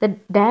 That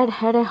dad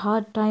had a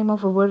hard time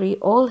of worry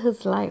all his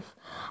life,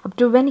 up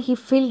to when he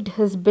filled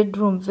his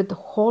bedroom with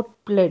hot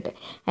blood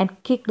and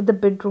kicked the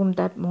bedroom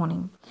that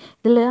morning.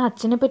 ഇതിൽ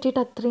അച്ഛനെ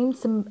പറ്റിയിട്ട് അത്രയും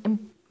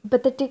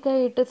എംപത്തറ്റിക്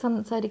ആയിട്ട്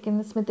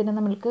സംസാരിക്കുന്ന സ്മിത്തിനെ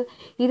നമ്മൾക്ക്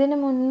ഇതിനു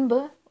മുൻപ്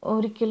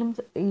ഒരിക്കലും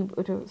ഈ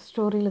ഒരു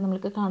സ്റ്റോറിയിൽ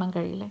നമ്മൾക്ക് കാണാൻ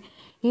കഴിയില്ല.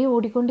 ഈ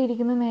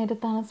ഓടിക്കൊണ്ടിരിക്കുന്ന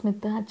നേരത്താണ്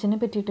സ്മിത്ത് അച്ഛനെ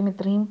പറ്റിയിട്ടും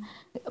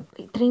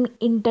ഇത്രയും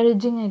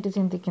ഇൻ്റലിജൻ്റ് ആയിട്ട്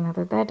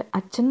ചിന്തിക്കുന്നത്. ദാറ്റ്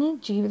അച്ഛന്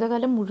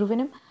ജീവിതകാലം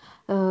മുഴുവനും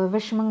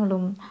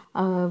വിഷമങ്ങളും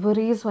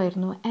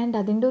വെറീസുമായിരുന്നു. ആൻഡ്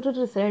അതിൻ്റെ ഒരു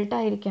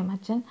റിസൾട്ടായിരിക്കാം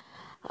അച്ഛൻ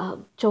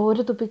ചോര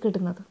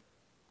തുപ്പിക്കിടുന്നത്.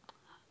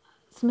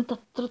 സ്മിത്ത്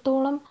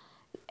അത്രത്തോളം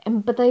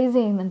എംപത്തൈസ്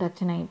ചെയ്യുന്നുണ്ട്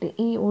അച്ഛനായിട്ട്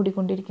ഈ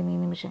ഓടിക്കൊണ്ടിരിക്കുന്ന ഈ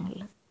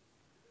നിമിഷങ്ങളിൽ.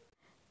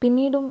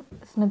 പിന്നീടും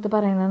സ്മിത്ത്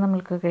പറയുന്നത്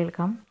നമ്മൾക്ക്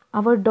കേൾക്കാം.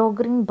 അവർ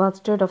ഡോഗ്രിങ്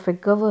ബസ്റ്റേർഡ് of A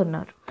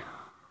governor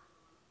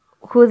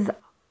who is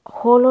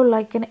hollow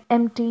like an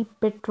empty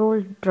petrol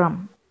drum,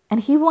 and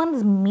he wants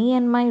me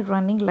and my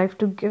running life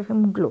to give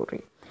him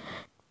glory,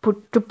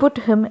 to put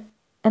him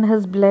in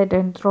his blood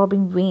and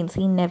throbbing veins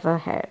he never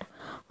had,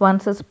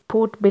 wants his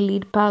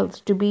pot-bellied pals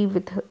to be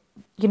with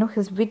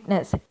his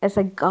witness as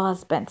I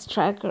gasp and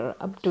stagger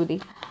up to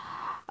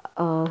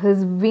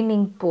his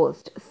winning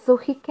post, so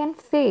he can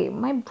say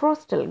my bro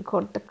still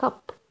got the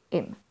cup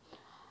in.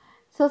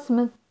 So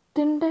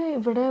സ്മിത്തിൻ്റെ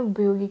ഇവിടെ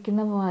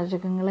ഉപയോഗിക്കുന്ന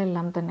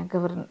വാചകങ്ങളെല്ലാം തന്നെ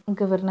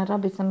governor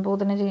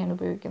അഭിസംബോധന ചെയ്യാൻ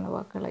ഉപയോഗിക്കുന്ന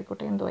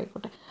വാക്കുകളായിക്കോട്ടെ എന്തോ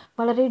ആയിക്കോട്ടെ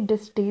വളരെ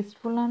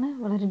ഡിസ്റ്റേസ്റ്റ്ഫുള്ളാണ്,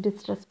 വളരെ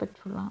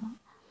ഡിസ്റെസ്പെക്റ്റ്ഫുള്ളാണ്.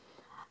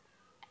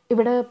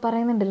 ഇവിടെ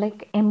പറയുന്നുണ്ട്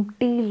like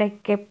empty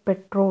like A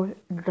petrol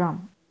drum.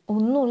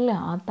 ഒന്നുമില്ല,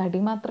 ആ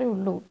തടി മാത്രമേ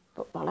ഉള്ളൂ.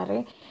 വളരെ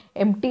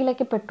empty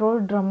like A petrol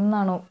drum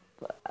എന്നാണ്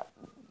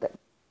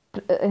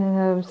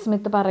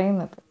സ്മിത്ത്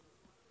പറയുന്നത്.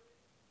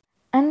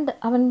 ആൻഡ്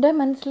അവൻ്റെ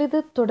മനസ്സിലിത്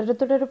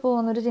തുടരെ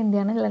പോകുന്നൊരു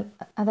ചിന്തയാണ്.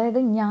 അതായത്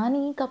ഞാൻ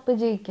ഈ കപ്പ്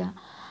ജയിക്കുക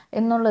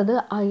എന്നുള്ളത്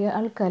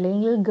അയാൾക്ക്,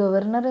 അല്ലെങ്കിൽ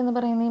ഗവർണർ എന്ന്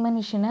പറയുന്ന ഈ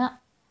മനുഷ്യന്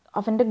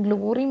അവൻ്റെ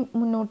ഗ്ലോറി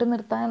മുന്നോട്ട്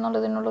നിർത്തുക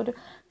എന്നുള്ളതിനുള്ളൊരു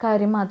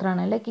കാര്യം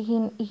മാത്രമാണ്. Like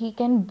he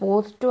can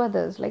boast to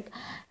others like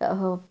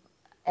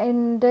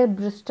എൻ്റെ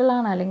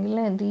ബ്രിസ്റ്റലാണ്,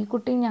 അല്ലെങ്കിൽ ഈ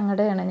കുട്ടി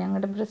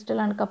ഞങ്ങളുടെ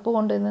ബ്രിസ്റ്റലാണ് കപ്പ്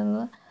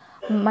കൊണ്ടുവന്നത്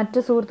മറ്റ്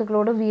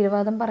സുഹൃത്തുക്കളോട്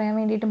വീരവാദം പറയാൻ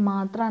വേണ്ടിയിട്ട്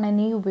മാത്രമാണ്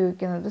എന്നെ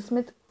ഉപയോഗിക്കുന്നത്.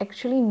 Smith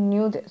actually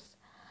new this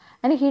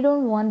and he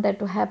don't want that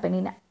to happen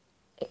in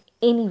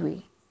any way.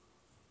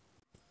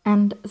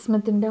 And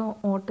സ്മിത്തിൻ്റെ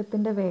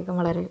ഓട്ടത്തിൻ്റെ വേഗം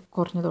വളരെ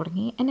കുറഞ്ഞു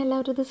തുടങ്ങി. എന്നെ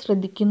എല്ലാവരും ഇത്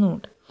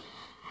ശ്രദ്ധിക്കുന്നുമുണ്ട്.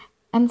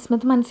 ആൻഡ്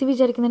സ്മിത്ത് മനസ്സിൽ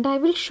വിചാരിക്കുന്നുണ്ട് I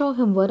will show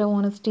him what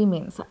honesty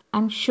means.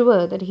 I'm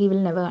sure that he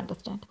will never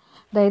understand.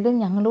 അതായത്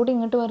ഞങ്ങളോട്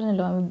ഇങ്ങോട്ട്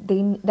പറഞ്ഞല്ലോ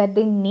that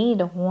they need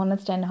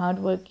honest and hard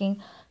working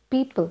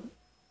people.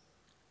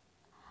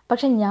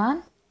 പക്ഷെ ഞാൻ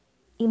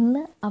ഇന്ന്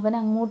അവൻ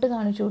അങ്ങോട്ട്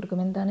കാണിച്ചു കൊടുക്കും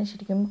എന്താണ്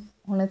ശരിക്കും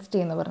honesty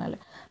എന്ന് പറഞ്ഞാൽ.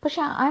 പക്ഷേ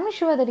I am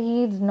sure that he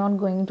is not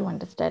going to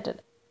understand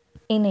it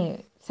in A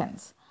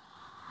sense.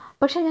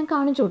 പക്ഷേ ഞാൻ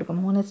കാണിച്ചു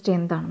കൊടുക്കും honesty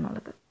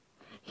എന്താണെന്നുള്ളത്.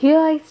 Here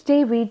I stay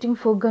waiting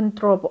for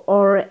ഗൺത്രോപ്പ്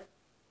or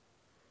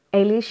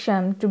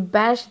Elisham to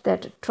bash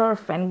that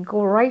turf and go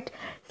right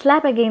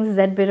slap against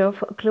that bit of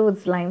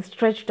clothesline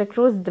stretched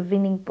across the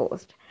winning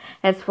post.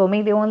 As for me,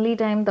 the only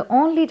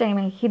time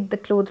I hit the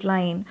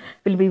clothesline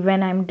will be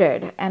when I'm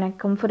dead and a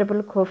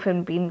comfortable coffin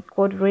being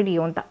got ready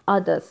on the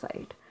other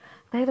side.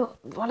 അതായത്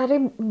വളരെ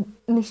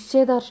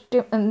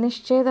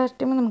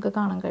നിശ്ചയദാർഢ്യം നമുക്ക്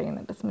കാണാൻ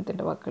കഴിയുന്നുണ്ട്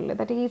സ്മിത്തിൻ്റെ വാക്കുകളിൽ.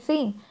 That is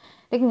saying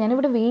like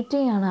ഞാനിവിടെ wait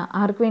ചെയ്യാണ്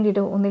ആർക്ക്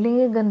വേണ്ടിയിട്ട്,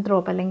 ഒന്നില്ലെങ്കിൽ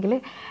ഗൺത്രോപ്പ് അല്ലെങ്കിൽ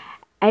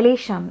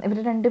എലീഷാം. ഇവർ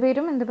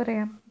രണ്ടുപേരും എന്താ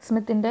പറയുക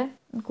സ്മിത്തിൻ്റെ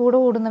കൂടെ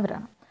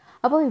ഓടുന്നവരാണ്.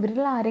 അപ്പോൾ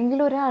ഇവരിൽ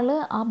ആരെങ്കിലും ഒരാൾ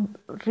ആ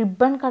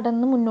റിബൺ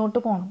കടന്ന് മുന്നോട്ട്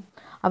പോകണം.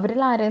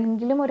 അവരിൽ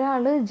ആരെങ്കിലും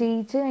ഒരാൾ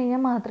ജയിച്ചു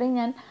കഴിഞ്ഞാൽ മാത്രമേ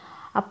ഞാൻ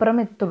അപ്പുറം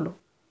എത്തുള്ളൂ.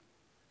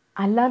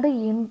 അല്ലാതെ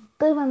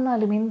എന്ത്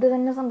വന്നാലും എന്ത്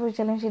തന്നെ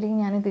സംഭവിച്ചാലും ശരി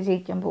ഞാനിത്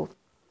ജയിക്കാൻ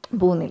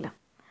പോകുന്നില്ല.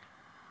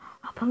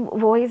 അപ്പം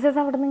വോയിസസ്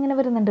അവിടെ നിന്ന് ഇങ്ങനെ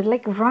വരുന്നുണ്ട്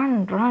like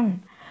run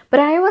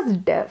but I was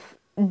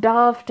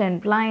daft and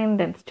blind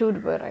and stood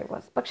where I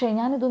was. പക്ഷേ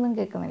ഞാനിതൊന്നും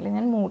കേൾക്കുന്നില്ല.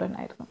 ഞാൻ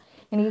മൂടനായിരുന്നു,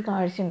 എനിക്ക്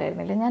കാഴ്ച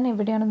ഉണ്ടായിരുന്നില്ല. ഞാൻ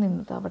എവിടെയാണ്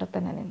നിന്നത് അവിടെ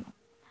തന്നെ നിന്നു.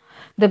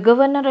 The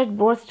governor at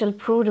Bristol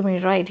proved me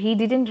right. He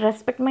didn't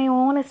respect my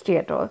honesty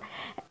at all.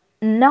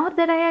 Not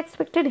that I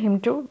expected him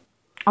to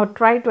or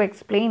try to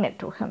explain it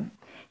to him.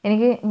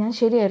 ഞാൻ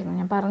ശരിയായിരുന്നു,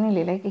 ഞാൻ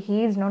പറഞ്ഞില്ലേ like he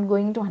is not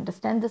going to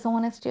understand this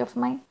honesty of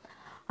mine.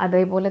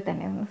 അതേപോലെ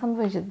തന്നെയാണ്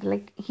സംഭവിച്ചത്.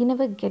 Like he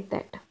never get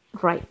that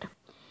right.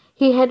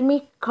 He had me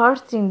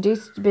casting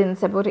dustbins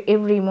about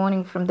every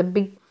morning from the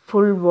big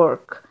full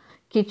work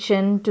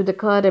kitchen to the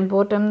garden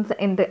bottoms.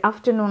 In the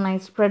afternoon I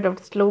spread out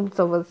slopes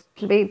over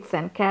slates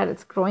and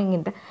carrots growing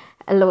in the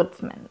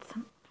allotments.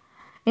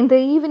 In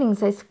the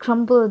evenings I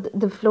scrambled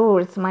the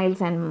floors,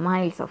 miles and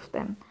miles of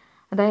them.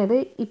 അതായത്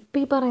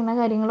ഇപ്പം ഈ പറയുന്ന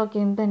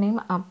കാര്യങ്ങളൊക്കെ തന്നെയും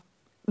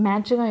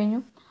match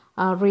കഴിഞ്ഞു,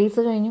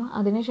 raise കഴിഞ്ഞു,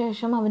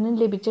 അതിനുശേഷം അവന്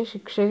ലഭിച്ച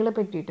ശിക്ഷകളെ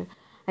പറ്റിയിട്ട്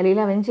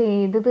അല്ലെങ്കിൽ അവൻ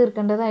ചെയ്ത്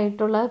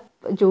തീർക്കേണ്ടതായിട്ടുള്ള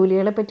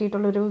ജോലികളെ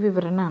പറ്റിയിട്ടുള്ളൊരു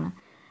വിവരണമാണ്.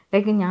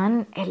 ലൈക്ക് ഞാൻ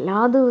എല്ലാ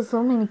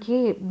ദിവസവും എനിക്ക്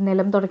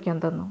നിലം തുടയ്ക്കാൻ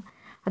തന്നു.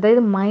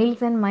 അതായത്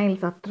മൈൽസ് ആൻഡ്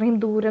മൈൽസ് അത്രയും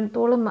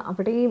ദൂരത്തോളം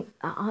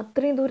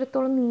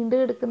നീണ്ടു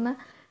കിടക്കുന്ന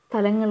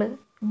സ്ഥലങ്ങൾ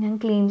ഞാൻ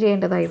ക്ലീൻ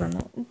ചെയ്യേണ്ടതായി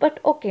വന്നു. But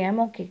okay, I M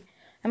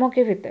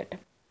okay with that.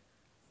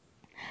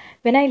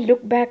 When I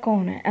look back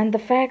on it, and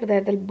the fact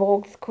that the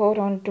box caught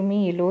on to me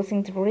losing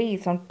the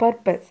race on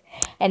purpose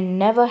and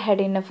never had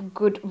enough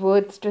good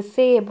words to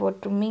say about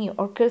to me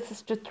or curses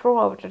to throw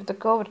out at the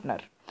governor,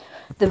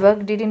 the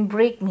work didn't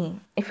break me.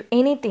 If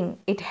anything,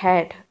 it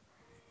had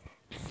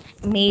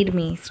made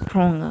me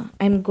stronger.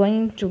 I'm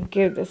going to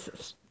give this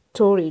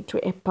story to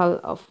a pal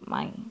of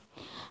mine.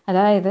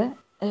 അതായത്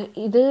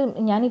ഇത്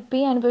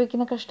ഞാനിപ്പോൾ ഈ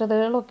അനുഭവിക്കുന്ന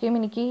കഷ്ടതകളൊക്കെയും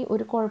എനിക്ക്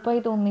ഒരു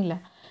കുഴപ്പമായി തോന്നുന്നില്ല.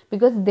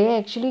 Because they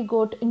actually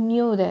got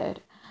new there.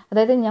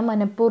 അതായത് ഞാൻ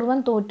മനഃപൂർവ്വം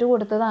തോറ്റു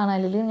കൊടുത്തതാണ്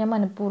അല്ലെങ്കിൽ ഞാൻ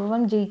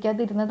മനഃപൂർവ്വം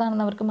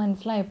ജയിക്കാതിരുന്നതാണെന്ന് അവർക്ക്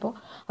മനസ്സിലായപ്പോൾ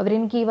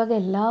അവരെനിക്ക് ഈ വക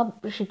എല്ലാ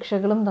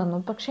ശിക്ഷകളും തന്നു.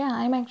 പക്ഷേ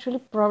I M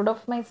actually proud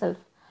of my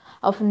self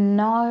of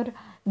not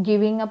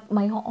giving up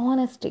my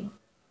honesty.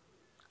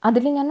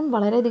 അതിൽ ഞാൻ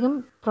വളരെയധികം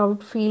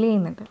പ്രൗഡ് ഫീൽ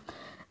ചെയ്യുന്നുണ്ട്.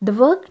 The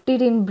work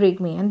didn't break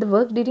me, and the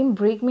work didn't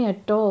break me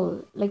at all.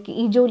 Like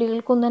ഈ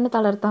ജോലികൾക്കൊന്നും തന്നെ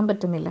തളർത്താൻ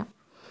പറ്റുന്നില്ല.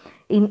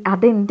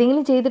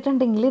 അതെന്തെങ്കിലും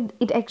ചെയ്തിട്ടുണ്ടെങ്കിൽ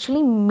it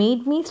actually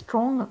made me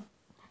stronger.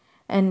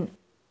 And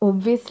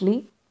obviously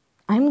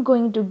I'm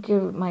going to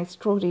give my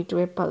story to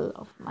a pal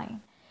of mine.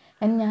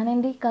 And ഞാൻ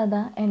എൻ്റെ ഈ കഥ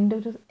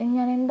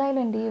ഞാൻ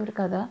എന്തായാലും എൻ്റെ ഈ ഒരു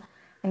കഥ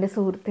എൻ്റെ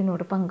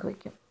സുഹൃത്തിനോട്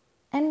പങ്കുവയ്ക്കും.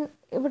 ആൻഡ്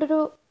ഇവിടെ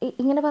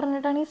ഇങ്ങനെ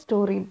പറഞ്ഞിട്ടാണ് ഈ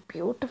സ്റ്റോറി,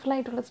 ബ്യൂട്ടിഫുൾ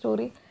ആയിട്ടുള്ള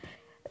സ്റ്റോറി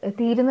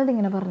തീരുന്നത്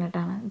ഇങ്ങനെ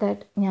പറഞ്ഞിട്ടാണ്,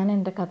 ദാറ്റ് ഞാൻ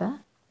എൻ്റെ കഥ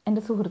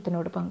എൻ്റെ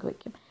സുഹൃത്തിനോട്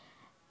പങ്കുവയ്ക്കും.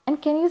 And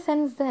can you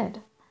sense that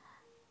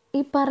ഈ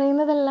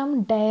പറയുന്നതെല്ലാം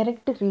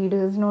ഡയറക്റ്റ്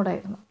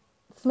റീഡേഴ്സിനോടായിരുന്നു.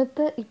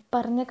 സ്മിത്ത് ഈ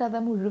പറഞ്ഞ കഥ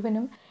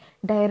മുഴുവനും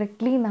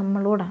ഡയറക്റ്റ്ലി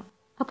നമ്മളോടാണ്.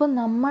 അപ്പോൾ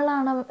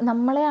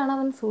നമ്മളെയാണ്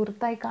അവൻ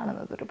സുഹൃത്തായി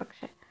കാണുന്നത്. ഒരു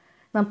പക്ഷേ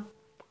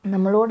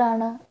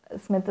നമ്മളോടാണ്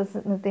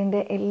സ്മിത്തിൻ്റെ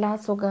എല്ലാ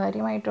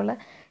സ്വകാര്യമായിട്ടുള്ള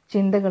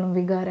ചിന്തകളും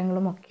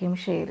വികാരങ്ങളും ഒക്കെയും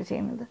ഷെയർ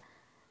ചെയ്യുന്നത്.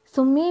 So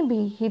may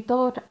be he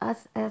thought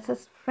as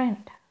S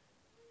front,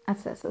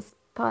 as S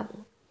പൽ.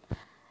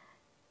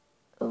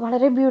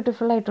 വളരെ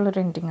ബ്യൂട്ടിഫുൾ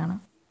ആയിട്ടുള്ളൊരു എൻഡിങ് ആണ്.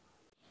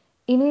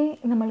 ഇനി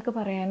നമ്മൾക്ക്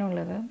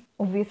പറയാനുള്ളത്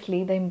obviously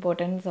the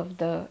importance of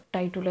the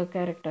ടൈറ്റുലർ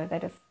character,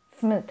 that is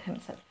Smith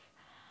himself.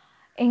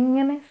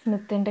 എങ്ങനെ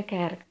സ്മിത്തിൻ്റെ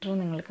ക്യാരക്ടർ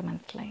നിങ്ങൾക്ക്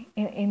മനസ്സിലായി?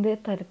 എന്ത്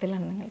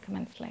തരത്തിലാണ് നിങ്ങൾക്ക്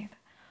മനസ്സിലായത്?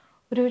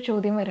 ഒരു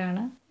ചോദ്യം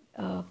വരാണ്,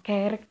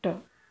 ക്യാരക്ടർ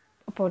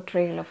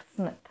പോർട്രേയൽ ഓഫ്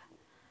സ്മിത്ത്.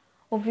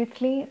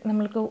 ഒബ്വിയസ്ലി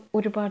നമ്മൾക്ക്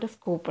ഒരുപാട്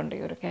സ്കോപ്പ് ഉണ്ട് ഈ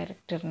ഒരു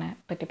ക്യാരക്ടറിനെ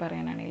പറ്റി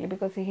പറയാനാണെങ്കിൽ,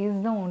 because he is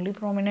the only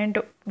prominent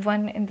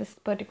one in this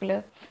particular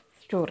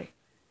story.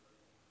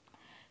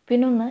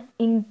 പിന്നൊന്ന്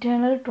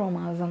ഇൻറ്റേർണൽ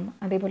ട്രോമാസം,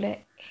 അതേപോലെ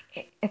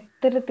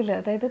എത്തരത്തിൽ,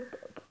 അതായത്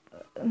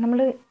നമ്മൾ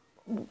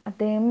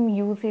അദ്ദേഹം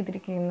യൂസ്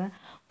ചെയ്തിരിക്കുന്ന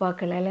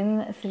വാക്കുകൾ, അലൻ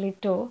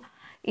സിലിറ്റോ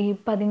ഈ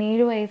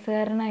 17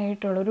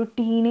 വയസ്സുകാരനായിട്ടുള്ള ഒരു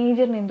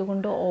ടീനേജറിന്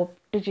എന്തുകൊണ്ട്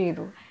ഓപ്റ്റ്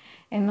ചെയ്തു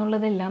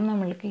എന്നുള്ളതെല്ലാം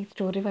നമ്മൾക്ക് ഈ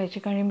സ്റ്റോറി വായിച്ച്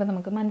കഴിയുമ്പോൾ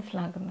നമുക്ക്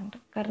മനസ്സിലാകുന്നുണ്ട്.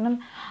 കാരണം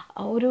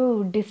ഒരു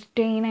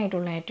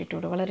ഡിസ്റ്റെയിനായിട്ടുള്ള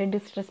ആറ്റിറ്റ്യൂഡ്, വളരെ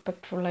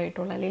ഡിസ്റെസ്പെക്റ്റ്ഫുൾ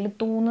ആയിട്ടുള്ള, അല്ലെങ്കിൽ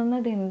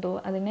തോന്നുന്നത് എന്തോ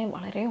അതിനെ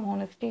വളരെ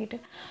ഹോണസ്റ്റി ആയിട്ട്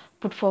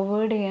പുട്ട്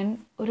ഫോർവേഡ് ചെയ്യാൻ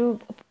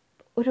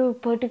ഒരു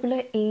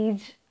പെർട്ടിക്കുലർ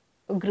ഏജ്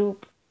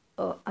ഗ്രൂപ്പ്,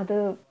 അത്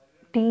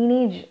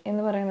ടീനേജ്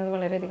എന്ന് പറയുന്നത്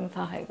വളരെയധികം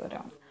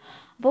സഹായകരമാണ്.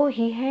 അപ്പോൾ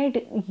he had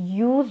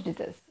used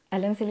this,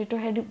 Allen സിലിറ്റോ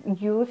had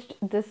used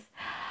this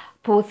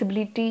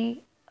possibility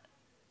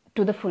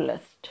to the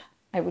fullest,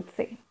 I would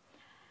say.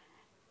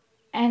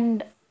 And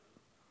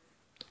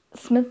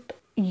Smith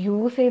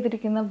use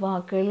ചെയ്തിരിക്കുന്ന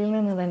വാക്കുകളിൽ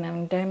നിന്ന് തന്നെ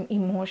അവൻ്റെ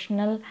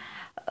ഇമോഷണൽ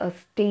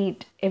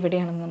സ്റ്റേറ്റ്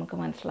എവിടെയാണെന്ന് നമുക്ക്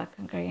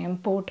മനസ്സിലാക്കാൻ കഴിയും.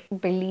 പോർട്ട്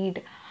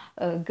ബെലീഡ്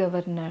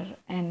ഗവർണർ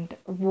ആൻഡ്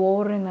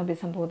വോർ എന്ന്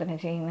അഭിസംബോധന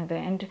ചെയ്യുന്നത്,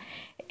 ആൻഡ്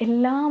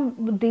എല്ലാം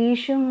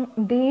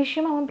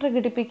ദേഷ്യം അവൻ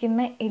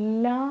പ്രകടിപ്പിക്കുന്ന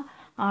എല്ലാ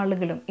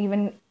ആളുകളും,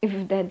 even if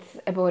that's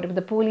about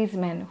the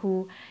policeman who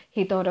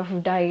he thought of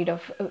died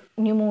of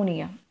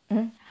pneumonia,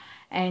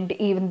 and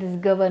even this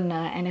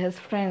governor and his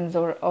friends,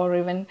 or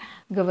even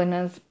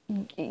governor's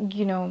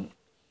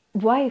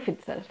wife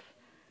itself,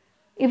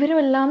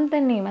 ഇവരെല്ലാം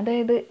തന്നെയും,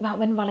 അതായത്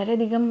അവൻ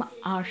വളരെയധികം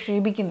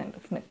ആക്ഷേപിക്കുന്നുണ്ട്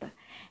സ്മിത്ത്.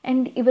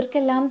 ആൻഡ്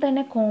ഇവർക്കെല്ലാം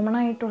തന്നെ കോമൺ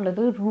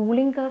ആയിട്ടുള്ളത്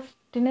റൂളിംഗ്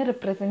കാസ്റ്റിനെ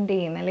റിപ്രസെൻ്റ്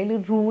ചെയ്യുന്ന, അല്ലെങ്കിൽ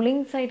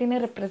റൂളിംഗ് സൈഡിനെ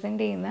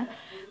റിപ്രസെൻ്റ്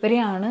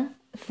ചെയ്യുന്നവരെയാണ്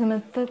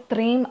സ്മിത്ത്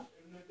ഇത്രയും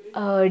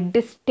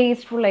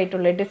ഡിസ്റ്റേസ്റ്റ്ഫുൾ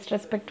ആയിട്ടുള്ള,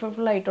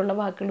 ഡിസ്റെസ്പെക്റ്റ്ഫുൾ ആയിട്ടുള്ള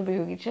വാക്കുകൾ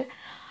ഉപയോഗിച്ച്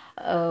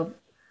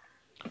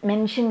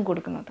മെൻഷൻ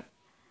കൊടുക്കുന്നത്.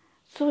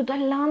 സോ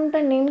ഇതെല്ലാം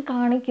തന്നെയും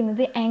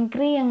കാണിക്കുന്നത്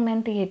ആംഗ്രി യങ് മാൻ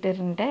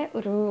തിയേറ്ററിൻ്റെ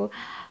ഒരു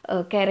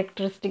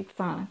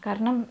ക്യാരക്ടറിസ്റ്റിക്സ് ആണ്.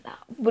 കാരണം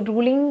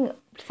റൂളിംഗ്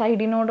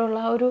സൈഡിനോടുള്ള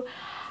ഒരു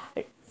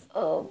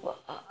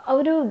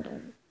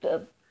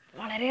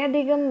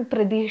വളരെയധികം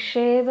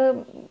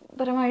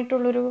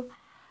പ്രതിഷേധപരമായിട്ടുള്ളൊരു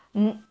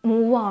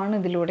മൂവാണ്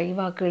ഇതിലൂടെ, ഈ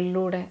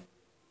വാക്കുകളിലൂടെ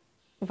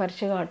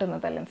വരച്ച്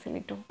കാട്ടുന്നത് Allen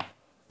സിലിറ്റോ.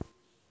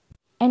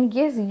 And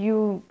yes,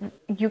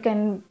 you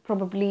can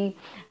probably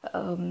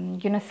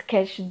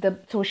sketch the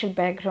social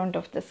background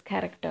of this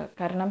character.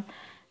 കാരണം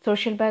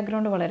social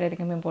background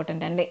വളരെയധികം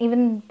important, and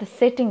even the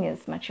setting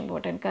is much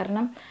important.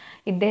 കാരണം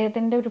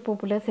ഇദ്ദേഹത്തിൻ്റെ ഒരു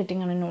പോപ്പുലർ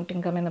സെറ്റിംഗ് ആണ്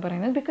നോട്ടിംഗ്ഹാം എന്ന്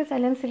പറയുന്നത്, because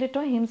Allen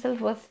സിലിറ്റോ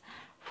himself was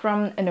from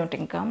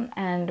Nottingham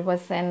and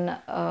was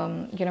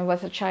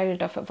was A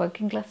child of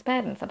working class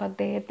parents. അപ്പോൾ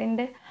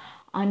അദ്ദേഹത്തിൻ്റെ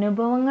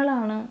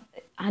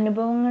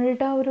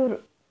അനുഭവങ്ങളുടെ ഒരു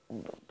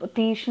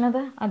തീക്ഷ്ണത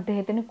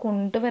അദ്ദേഹത്തിന്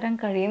കൊണ്ടുവരാൻ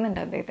കഴിയുന്നുണ്ട്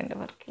അദ്ദേഹത്തിൻ്റെ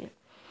വർക്കിൽ.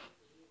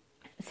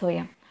 സോ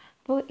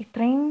അപ്പോൾ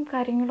ഇത്രയും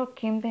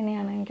കാര്യങ്ങളൊക്കെയും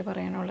തന്നെയാണ് എനിക്ക്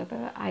പറയാനുള്ളത്.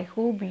 I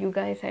hope you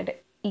guys had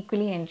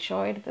equally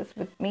enjoyed this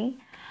with me.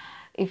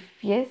 If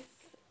yes,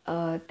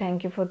 thank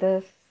you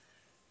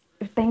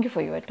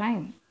for your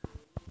time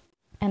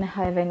and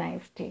have a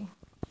nice day.